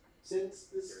years since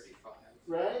this? 35.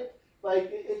 Right?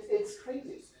 Like, it's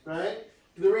crazy, right?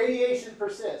 The radiation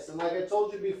persists, and like I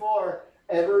told you before,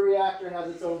 every reactor has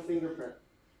its own fingerprint.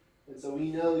 And so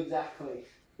we know exactly,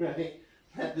 right,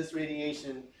 that this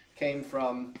radiation came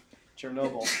from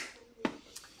Chernobyl.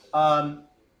 On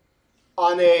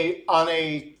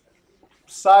a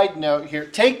side note here,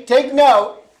 take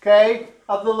note, okay,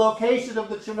 of the location of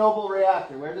the Chernobyl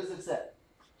reactor. Where does it sit?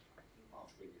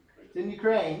 It's in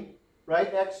Ukraine,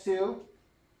 right next to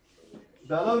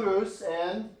Belarus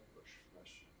and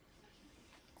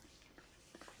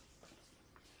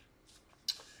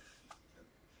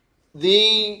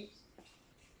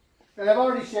and I've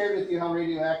already shared with you how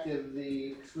radioactive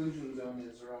the exclusion zone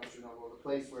is around Chernobyl, the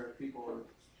place where people are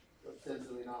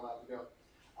ostensibly not allowed to go.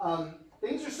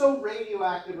 Things are so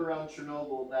radioactive around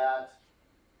Chernobyl that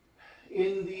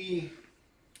in the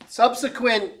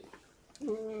subsequent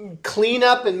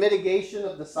cleanup and mitigation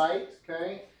of the site,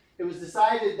 okay, it was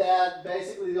decided that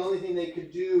basically the only thing they could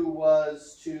do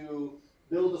was to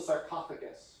build a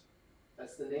sarcophagus,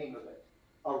 that's the name of it,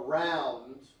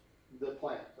 around the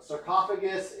plant. A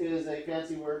sarcophagus is a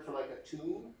fancy word for like a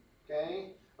tomb,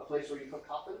 okay? A place where you put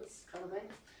coffins, kind of thing.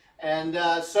 And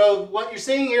so what you're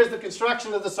seeing here is the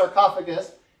construction of the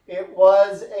sarcophagus. It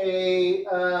was a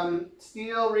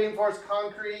steel reinforced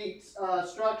concrete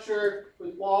structure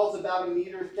with walls about 1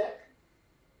 meter thick.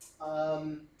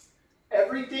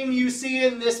 Everything you see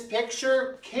in this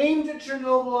picture came to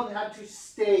Chernobyl and had to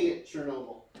stay at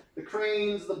Chernobyl. The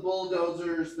cranes, the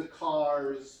bulldozers, the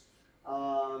cars,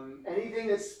 anything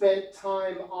that spent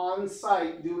time on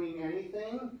site doing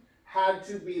anything had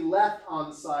to be left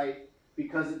on site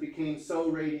because it became so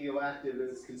radioactive that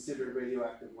it's considered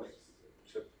radioactive waste.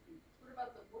 What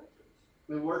about the workers?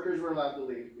 The workers were allowed to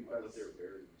leave because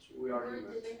we are Or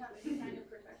human. did they have any kind of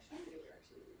protection?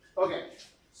 Okay,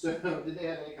 so did they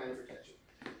have any kind of protection?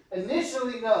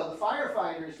 Initially, no. The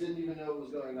firefighters didn't even know what was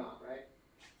going on, right?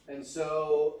 And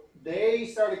so they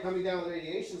started coming down with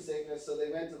radiation sickness, so they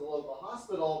went to the local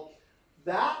hospital.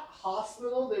 That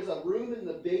hospital, there's a room in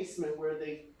the basement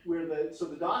so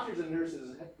the doctors and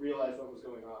nurses realized what was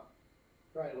going on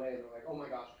right away, and they're like, oh my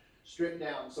gosh, stripped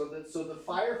down. So the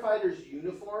firefighters'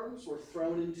 uniforms were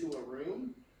thrown into a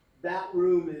room. That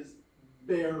room is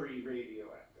very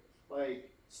radioactive, like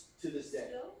to this day.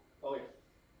 Still? Oh yeah.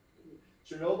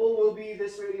 Chernobyl will be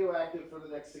this radioactive for the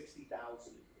next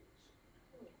 60,000 years.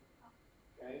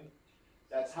 Okay?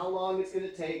 That's how long it's going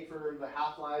to take for the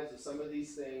half-lives of some of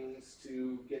these things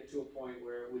to get to a point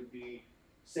where it would be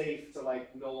safe to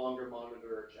like no longer monitor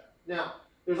or check. Now,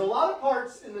 There's a lot of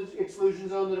parts in the exclusion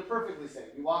zone that are perfectly safe.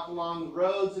 You walk along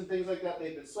roads and things like that,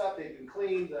 they've been swept, they've been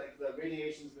cleaned, the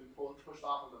radiation's been pushed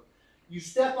off of them. You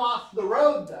step off the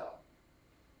road though,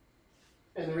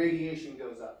 and the radiation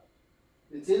goes up.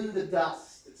 It's in the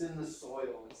dust, it's in the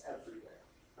soil, it's everywhere,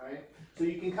 right? So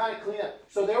you can kind of clean up.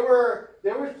 So there were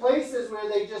places where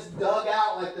they just dug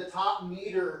out like the top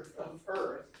meter of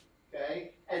earth,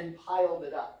 okay, and piled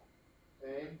it up,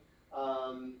 okay,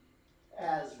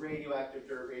 as radioactive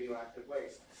dirt, radioactive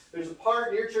waste. There's a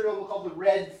part near Chernobyl called the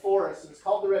Red Forest, and it's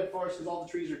called the Red Forest because all the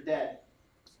trees are dead.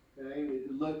 Okay?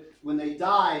 When they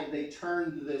died, they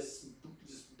turned this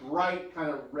bright kind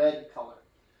of red color.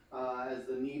 As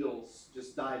the needles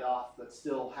just died off that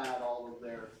still had all of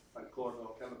their like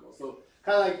chlorophyll chemicals. So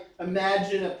kind of like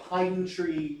imagine a pine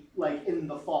tree like in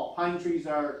the fall. Pine trees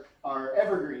are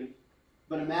evergreen,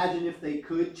 but imagine if they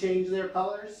could change their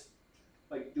colors,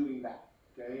 like doing that.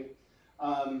 Okay,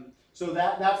 so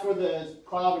that's where the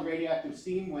cloud of radioactive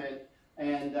steam went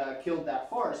and killed that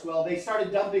forest. Well, they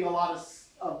started dumping a lot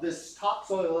of this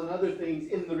topsoil and other things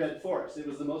in the Red Forest. It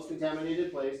was the most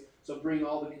contaminated place. So bring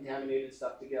all the contaminated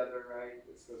stuff together, right?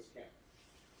 This goes to camp.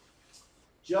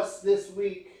 Just this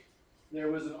week, there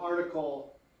was an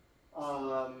article,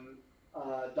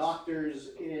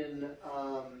 doctors in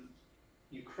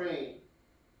Ukraine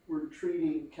were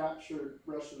treating captured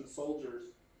Russian soldiers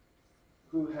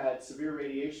who had severe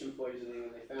radiation poisoning,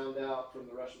 and they found out from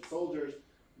the Russian soldiers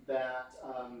that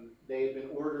they had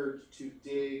been ordered to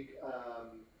dig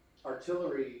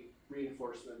artillery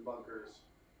reinforcement bunkers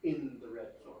in the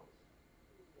Red Forest.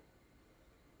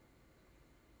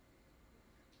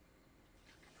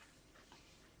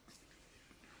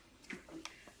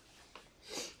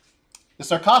 The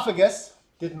sarcophagus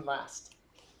didn't last.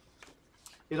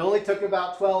 It only took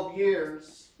about 12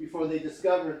 years before they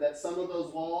discovered that some of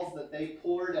those walls that they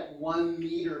poured at 1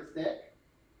 meter thick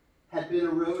had been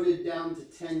eroded down to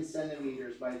 10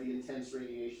 centimeters by the intense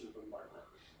radiation bombardment.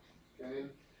 Okay?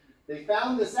 They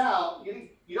found this out.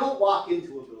 You don't walk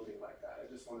into a building like that. I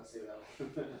just want to say that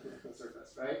on the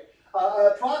surface, right?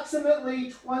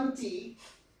 Approximately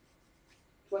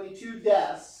 22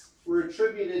 deaths were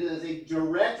attributed as a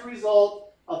direct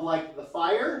result of like the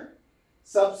fire,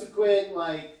 subsequent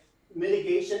like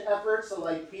mitigation efforts, so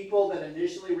like people that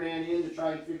initially ran in to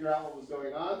try and figure out what was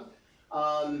going on,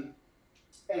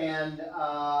 and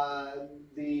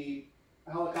the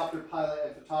helicopter pilot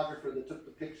and photographer that took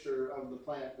the picture of the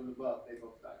plant from above, they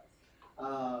both died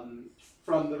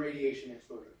from the radiation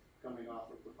exposure coming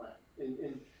off of the plant.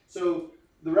 And so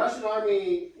the Russian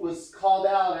army was called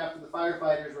out after the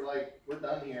firefighters were like, "We're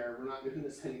done here. We're not doing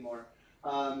this anymore."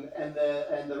 And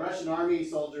the Russian army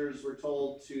soldiers were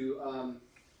told to,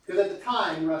 because at the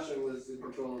time Russia was in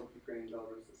control of Ukraine,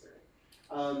 Belarus, this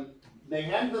area. They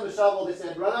handed them a shovel. They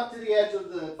said, "Run up to the edge of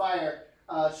the fire,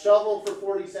 shovel for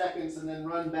 40 seconds, and then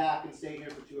run back and stay here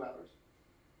for 2 hours."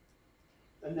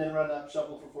 And then run up,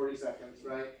 shovel for 40 seconds.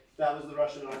 Right? That was the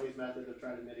Russian army's method of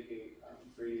trying to mitigate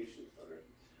radiation exposure.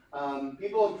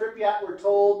 People in Pripyat were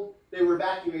told they were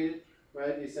evacuated,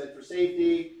 right? They said, for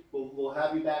safety, we'll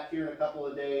have you back here in a couple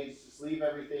of days. Just leave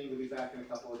everything. We'll be back in a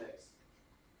couple of days.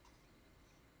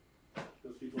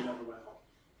 Those people never went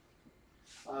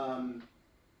home.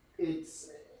 It's,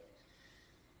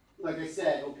 like I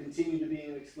said, will continue to be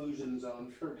an exclusion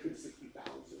zone for a good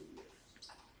 60,000 years,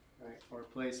 right? Or a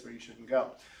place where you shouldn't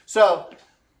go. So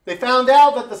they found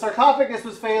out that the sarcophagus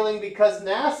was failing because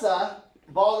NASA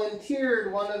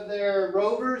volunteered one of their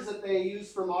rovers that they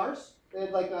use for Mars. They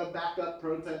had like a backup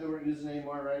prototype they weren't using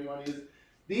anymore, right? You want to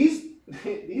use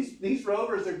it. These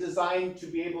rovers are designed to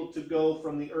be able to go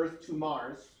from the Earth to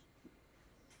Mars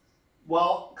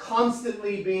while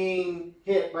constantly being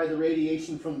hit by the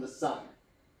radiation from the sun.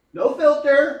 No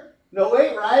filter, no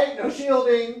weight, right? No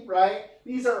shielding, right?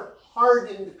 These are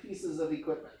hardened pieces of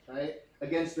equipment, right?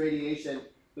 Against radiation.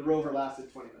 The rover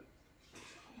lasted 20 minutes.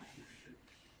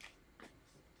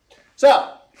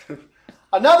 So,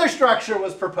 another structure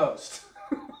was proposed,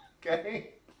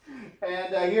 okay?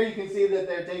 And here you can see that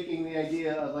they're taking the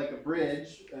idea of like a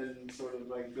bridge and sort of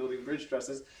like building bridge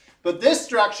trusses. But this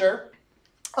structure,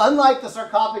 unlike the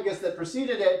sarcophagus that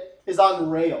preceded it, is on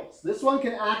rails. This one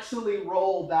can actually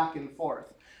roll back and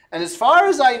forth. And as far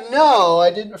as I know,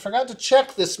 I forgot to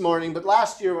check this morning, but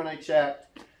last year when I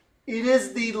checked, it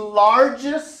is the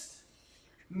largest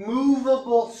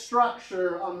movable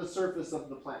structure on the surface of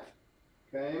the planet.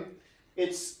 Okay,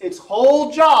 its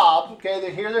whole job, okay,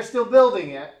 they're still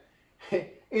building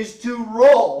it, is to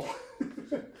roll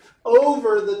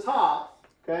over the top,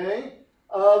 okay,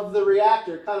 of the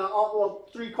reactor, kind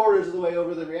of 3/4 of the way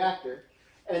over the reactor,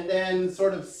 and then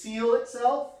sort of seal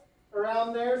itself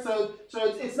around there. So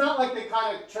it's not like they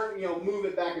kind of turn, move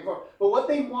it back and forth. But what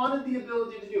they wanted the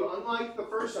ability to do, unlike the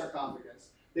first sarcophagus,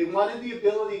 they wanted the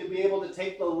ability to be able to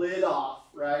take the lid off,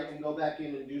 right, and go back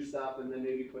in and do stuff and then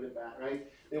maybe put it back, right?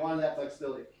 They wanted that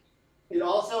flexibility. It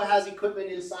also has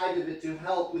equipment inside of it to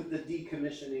help with the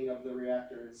decommissioning of the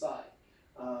reactor inside,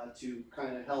 to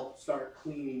kind of help start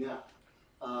cleaning up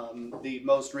the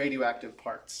most radioactive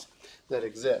parts that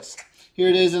exist. Here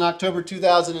it is in October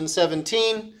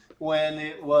 2017 when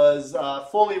it was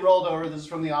fully rolled over. This is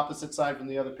from the opposite side from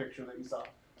the other picture that you saw.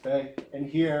 Okay, and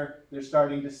here they're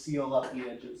starting to seal up the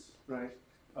edges, right,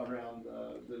 around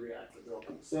the reactor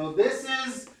building. So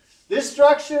this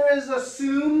structure is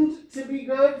assumed to be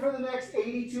good for the next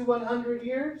 80 to 100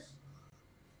 years,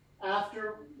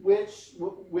 after which,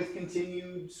 with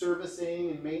continued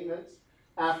servicing and maintenance,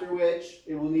 after which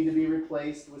it will need to be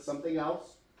replaced with something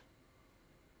else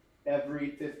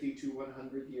every 50 to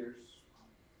 100 years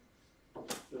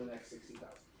for the next 60,000.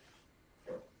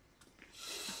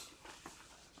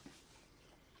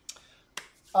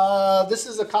 This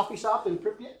is a coffee shop in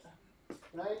Pripyat,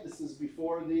 right? This is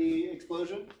before the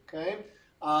explosion, okay?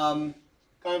 Kind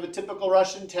of a typical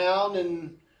Russian town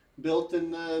and built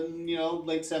in the,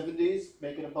 late 70s,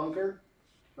 making a bunker,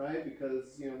 right?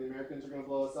 Because, the Americans are going to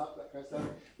blow us up, that kind of stuff.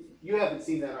 You haven't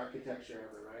seen that architecture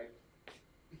ever, right?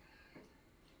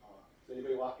 Has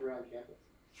anybody walked around campus?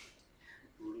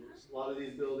 A lot of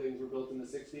these buildings were built in the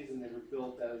 60s and they were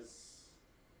built as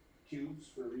cubes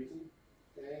for a reason,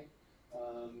 okay?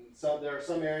 So there are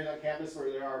some areas on campus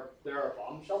where there are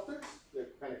bomb shelters. They're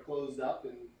kind of closed up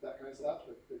and that kind of stuff,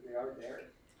 but they are there.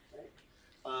 Okay?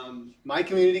 My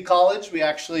community college, we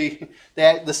actually,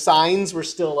 the signs were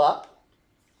still up.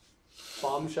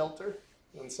 Bomb shelter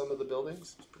in some of the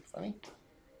buildings. It's pretty funny.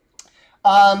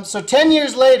 So 10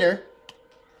 years later,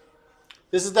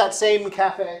 this is that same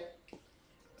cafe,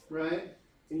 right?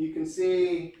 And you can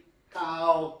see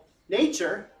how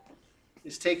nature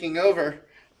is taking over.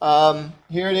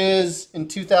 Here it is in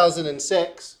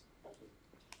 2006,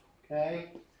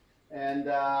 okay, and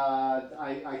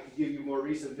I could give you more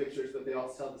recent pictures, but they all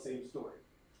tell the same story,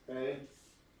 okay?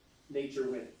 Nature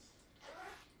wins.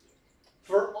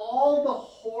 For all the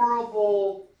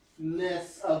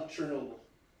horribleness of Chernobyl,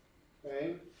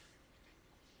 okay,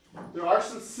 there are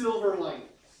some silver linings.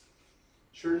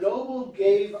 Chernobyl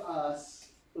gave us,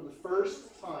 for the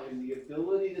first time, the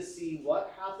ability to see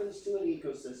what happens to an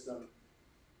ecosystem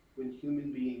when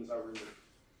human beings are removed.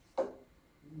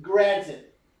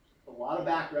 Granted, a lot of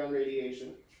background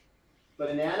radiation, but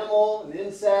an animal, an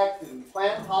insect, and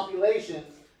plant population,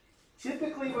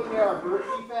 typically when there are birth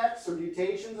defects or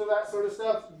mutations of that sort of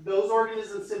stuff, those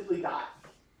organisms simply die.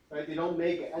 Right? They don't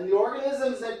make it. And the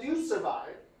organisms that do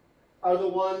survive are the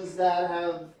ones that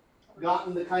have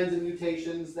gotten the kinds of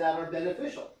mutations that are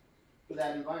beneficial for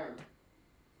that environment.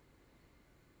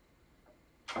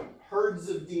 Herds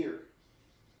of deer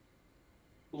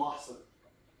blossom.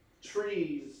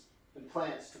 Trees and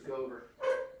plants took over.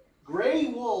 Gray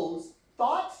wolves,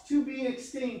 thought to be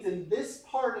extinct in this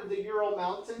part of the Ural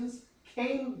Mountains,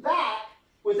 came back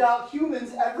without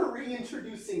humans ever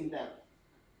reintroducing them,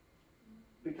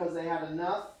 because they had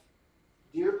enough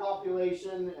deer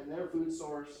population and their food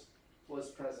source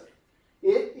was present.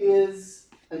 It is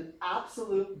an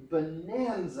absolute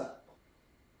bonanza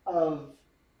of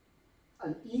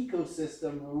an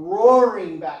ecosystem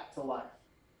roaring back to life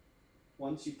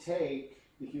once you take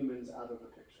the humans out of the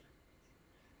picture.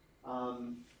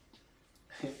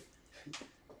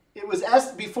 It was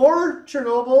before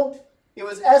Chernobyl, it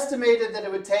was estimated that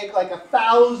it would take like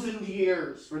 1,000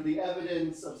 years for the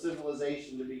evidence of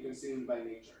civilization to be consumed by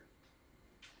nature.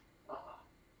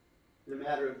 In a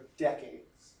matter of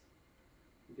decades,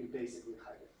 you can basically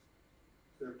hide it.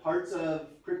 There are parts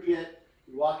of Pripyat,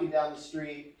 you're walking down the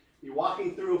street, you're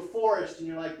walking through a forest, and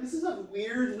you're like, this is a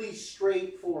weirdly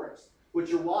straight forest. What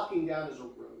you're walking down is a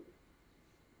road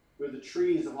where the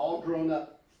trees have all grown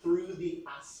up through the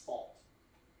asphalt.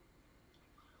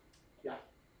 Yeah.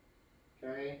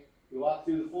 Okay? You walk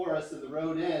through the forest and the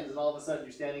road ends, and all of a sudden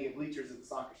you're standing at bleachers at the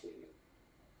soccer stadium.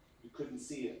 You couldn't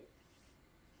see it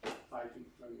 5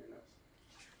 feet from your nose.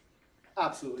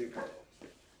 Absolutely incredible.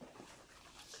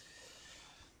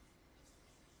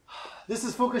 This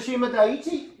is Fukushima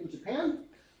Daiichi in Japan,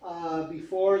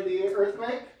 before the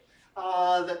earthquake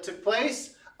that took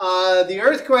place. The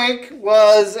earthquake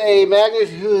was a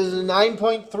magnitude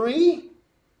 9.3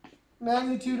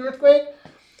 magnitude earthquake.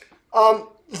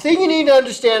 The thing you need to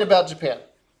understand about Japan,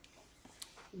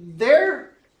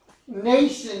 their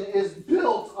nation is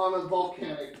built on a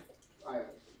volcanic island,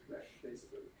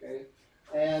 basically, okay?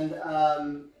 And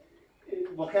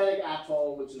volcanic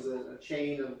atoll, which is a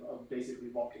chain of basically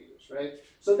volcanoes, right?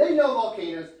 So they know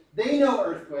volcanoes, they know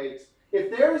earthquakes. If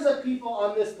there is a people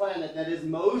on this planet that is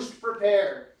most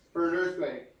prepared for an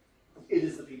earthquake, it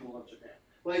is the people of Japan.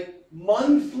 Like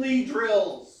monthly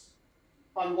drills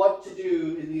on what to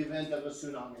do in the event of a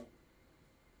tsunami,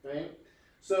 right?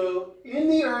 So in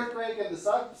the earthquake and the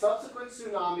subsequent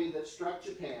tsunami that struck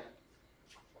Japan,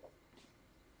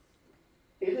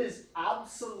 it is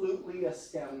absolutely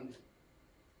astounding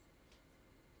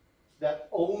that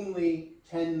only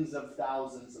tens of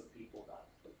thousands of people died.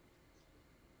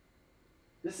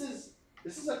 This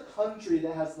is a country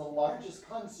that has the largest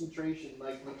concentration,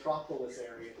 like metropolis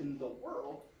area in the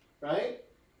world, right?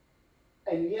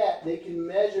 And yet they can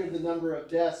measure the number of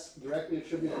deaths directly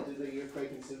attributed to the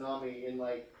earthquake and tsunami in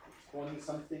like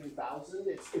 20-something thousand.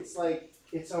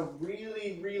 It's a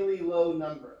really, really low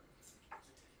number.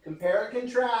 Compare and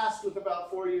contrast with about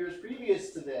 4 years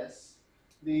previous to this,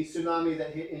 the tsunami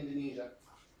that hit Indonesia,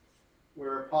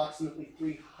 where approximately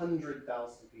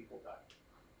 300,000 people died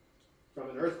from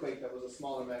an earthquake that was a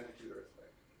smaller magnitude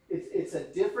earthquake. It's a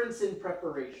difference in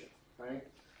preparation, right?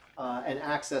 And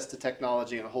access to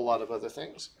technology and a whole lot of other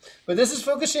things. But this is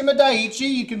Fukushima Daiichi.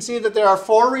 You can see that there are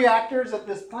 4 reactors at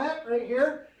this plant right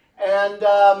here, and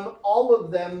all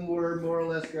of them were more or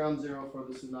less ground zero for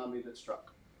the tsunami that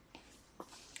struck.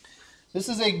 This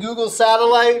is a Google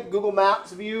satellite, Google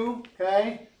Maps view,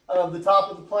 okay, of the top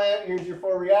of the plant. Here's your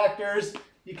 4 reactors.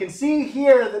 You can see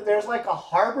here that there's like a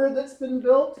harbor that's been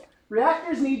built.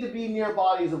 Reactors need to be near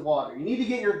bodies of water. You need to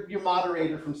get your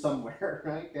moderator from somewhere,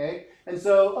 right? Okay? And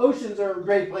so oceans are a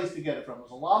great place to get it from.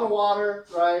 There's a lot of water,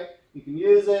 right? You can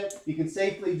use it. You can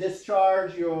safely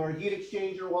discharge your heat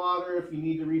exchanger water if you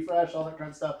need to refresh, all that kind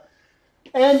of stuff.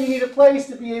 And you need a place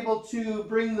to be able to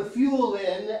bring the fuel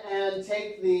in and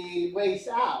take the waste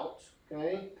out,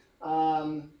 okay?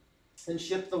 And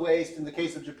ship the waste. In the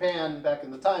case of Japan, back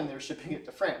in the time, they were shipping it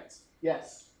to France.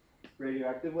 Yes,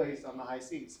 radioactive waste on the high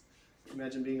seas.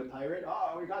 Imagine being a pirate.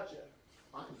 Oh, we got you.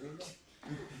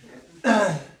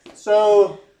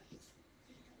 So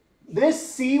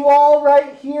this seawall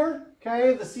right here,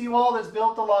 okay, the seawall that's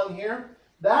built along here,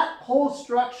 that whole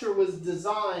structure was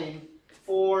designed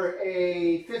for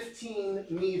a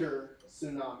 15-meter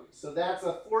tsunami. So that's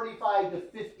a 45 to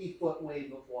 50-foot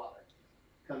wave of water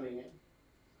coming in.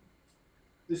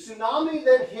 The tsunami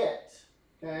that hit,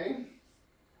 okay,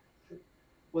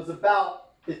 was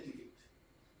about 50 feet.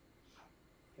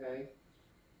 Okay.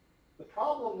 The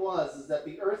problem was that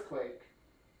the earthquake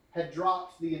had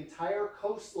dropped the entire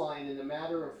coastline in a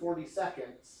matter of 40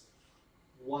 seconds,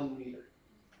 1 meter.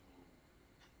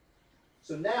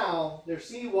 So now their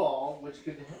seawall, which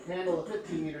could handle a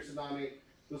 15-meter tsunami,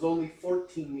 was only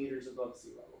 14 meters above sea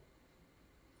level.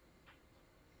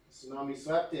 The tsunami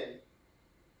swept in,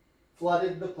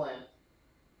 flooded the plant,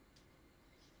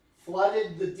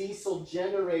 flooded the diesel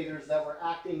generators that were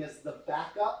acting as the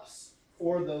backups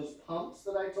for those pumps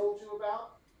that I told you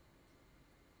about.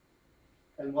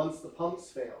 And once the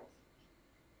pumps failed,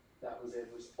 that was it.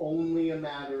 It was only a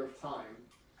matter of time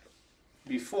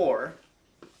before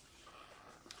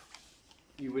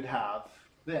you would have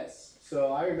this.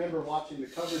 So I remember watching the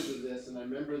coverage of this, and I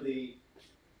remember the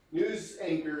news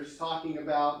anchors talking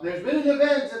about, there's been an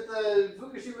event at the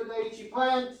Fukushima Daiichi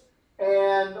plant,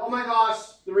 and oh my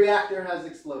gosh, the reactor has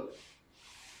exploded.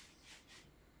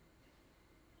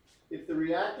 If the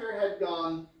reactor had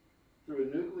gone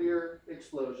through a nuclear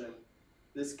explosion,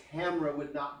 this camera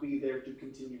would not be there to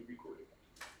continue recording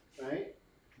it, right?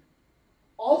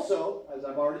 Also, as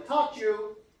I've already taught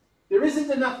you, there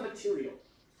isn't enough material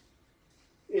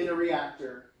in a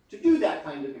reactor to do that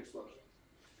kind of explosion.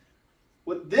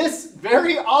 What this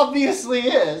very obviously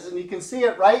is, and you can see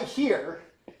it right here,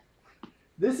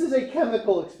 this is a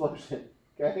chemical explosion,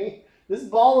 okay? This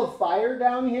ball of fire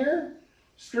down here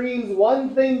screams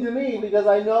one thing to me because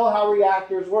I know how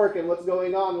reactors work and what's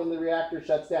going on when the reactor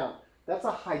shuts down. That's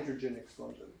a hydrogen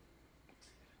explosion.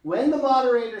 When the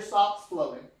moderator stops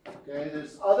flowing, okay,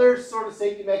 there's other sort of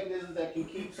safety mechanisms that can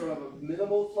keep sort of a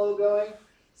minimal flow going.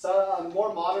 So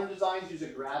more modern designs use a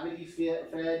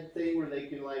gravity-fed thing where they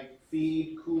can like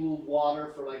feed cooled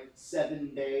water for like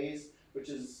 7 days, which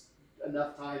is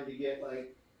enough time to get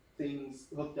like things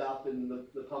hooked up and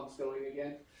the pumps going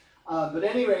again. But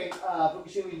at any rate,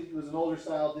 Fukushima was an older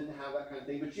style, didn't have that kind of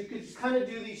thing. But you could kind of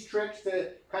do these tricks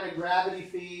to kind of gravity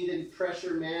feed and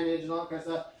pressure manage and all that kind of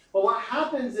stuff. But what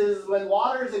happens is when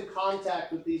water is in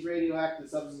contact with these radioactive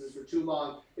substances for too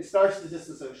long, it starts to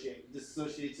disassociate. It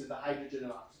disassociates into hydrogen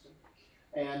and oxygen.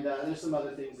 And there's some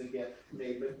other things that get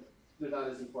made, but they're not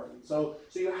as important. So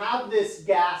you have this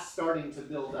gas starting to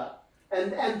build up.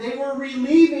 And they were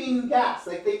relieving gas.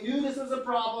 Like they knew this was a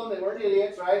problem. They weren't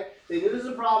idiots, right? They knew this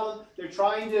was a problem.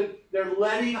 They're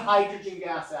letting hydrogen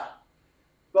gas out.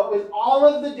 But with all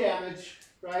of the damage,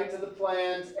 right, to the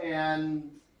plant,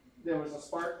 and there was a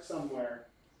spark somewhere,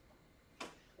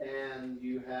 and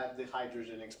you have the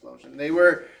hydrogen explosion. They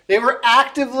were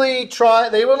actively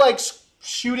trying. They were like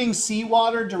shooting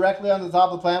seawater directly on the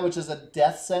top of the plant, which is a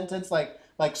death sentence. Like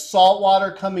salt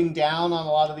water coming down on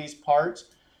a lot of these parts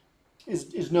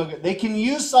is no good. They can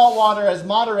use salt water as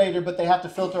moderator, but they have to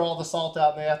filter all the salt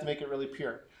out, and they have to make it really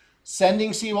pure.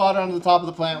 Sending seawater onto the top of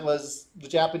the plant was, the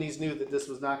Japanese knew that this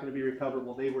was not going to be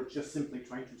recoverable. They were just simply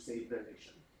trying to save their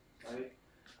nation, right?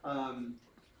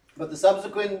 But the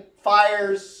subsequent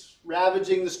fires,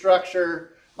 ravaging the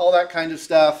structure, all that kind of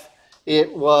stuff,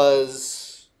 it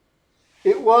was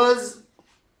a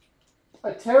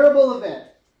terrible event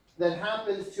that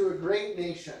happened to a great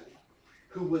nation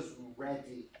who was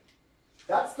ready.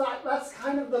 That's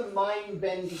kind of the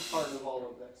mind-bending part of all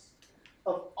of this.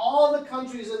 Of all the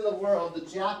countries in the world, the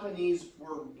Japanese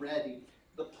were ready.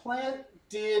 The plant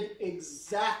did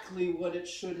exactly what it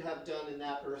should have done in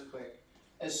that earthquake.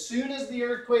 As soon as the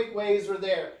earthquake waves were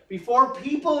there, before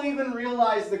people even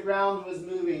realized the ground was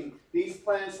moving, these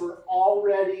plants were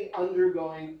already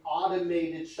undergoing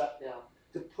automated shutdown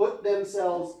to put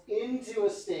themselves into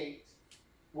a state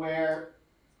where,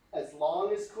 as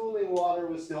long as cooling water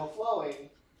was still flowing,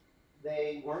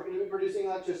 they weren't going to be producing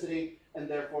electricity, and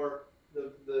therefore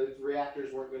the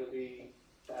reactors weren't going to be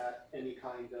at any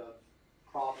kind of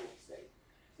problem state.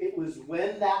 It was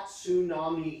when that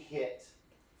tsunami hit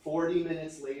 40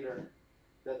 minutes later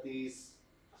that these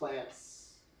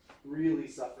plants really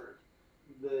suffered.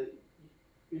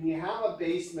 When you have a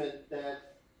basement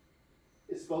that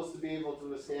is supposed to be able to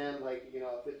withstand a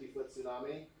 50-foot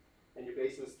tsunami, and your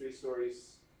basement's 3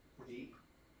 stories deep,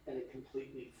 and it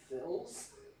completely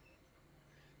fills,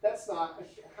 that's not,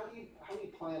 how do you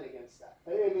plan against that?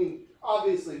 I mean,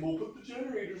 obviously, we'll put the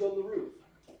generators on the roof.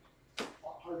 A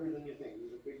lot harder than you think.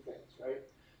 These are big things, right?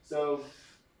 So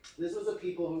this was a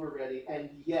people who were ready,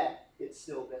 and yet it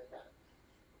still bit them.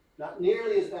 Not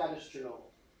nearly as bad as Chernobyl.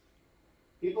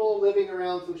 People living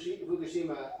around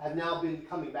Fukushima have now been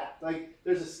coming back. Like,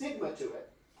 there's a stigma to it,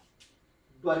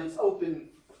 but it's open.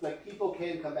 Like, people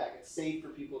can come back. It's safe for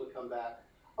people to come back.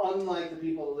 Unlike the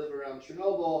people that live around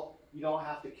Chernobyl, you don't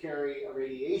have to carry a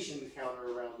radiation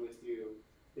counter around with you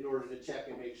in order to check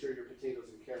and make sure your potatoes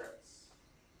and carrots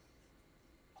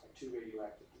are too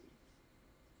radioactive to eat.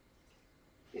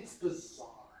 It's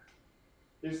bizarre.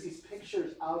 There's these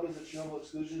pictures out of the Chernobyl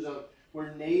exclusion zone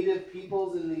where native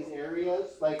peoples in these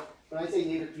areas, like when I say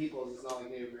native peoples, it's not like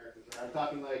Native Americans, right? I'm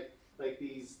talking like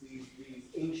these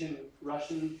ancient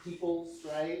Russian peoples,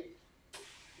 right?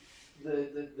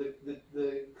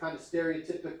 The kind of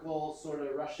stereotypical sort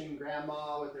of Russian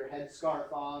grandma with her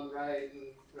headscarf on, right?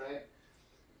 Right?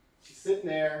 She's sitting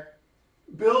there,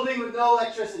 building with no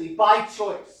electricity by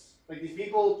choice. Like, these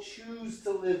people choose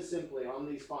to live simply on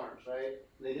these farms, right?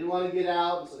 And they didn't want to get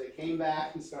out, and so they came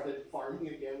back and started farming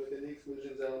again within the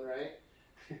exclusion zone, right?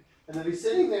 And then he's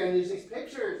sitting there, and there's these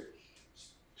pictures,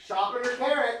 chopping her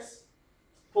carrots,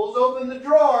 pulls open the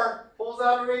drawer, pulls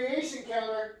out a radiation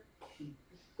counter,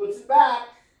 puts it back,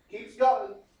 keeps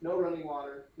going. No running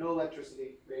water, no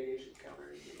electricity, radiation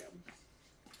counter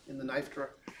in the knife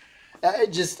drawer.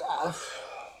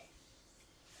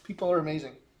 People are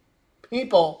amazing.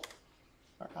 People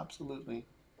are absolutely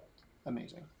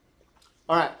amazing.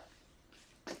 All right.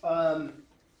 I'm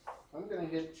going to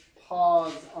hit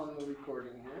pause on the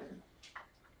recording here.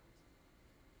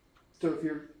 So if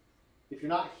you're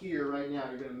not here right now,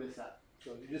 you're going to miss that.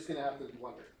 So you're just going to have to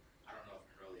wonder. I don't know if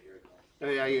I'm really here though. Oh,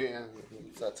 yeah.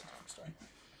 That's a long story.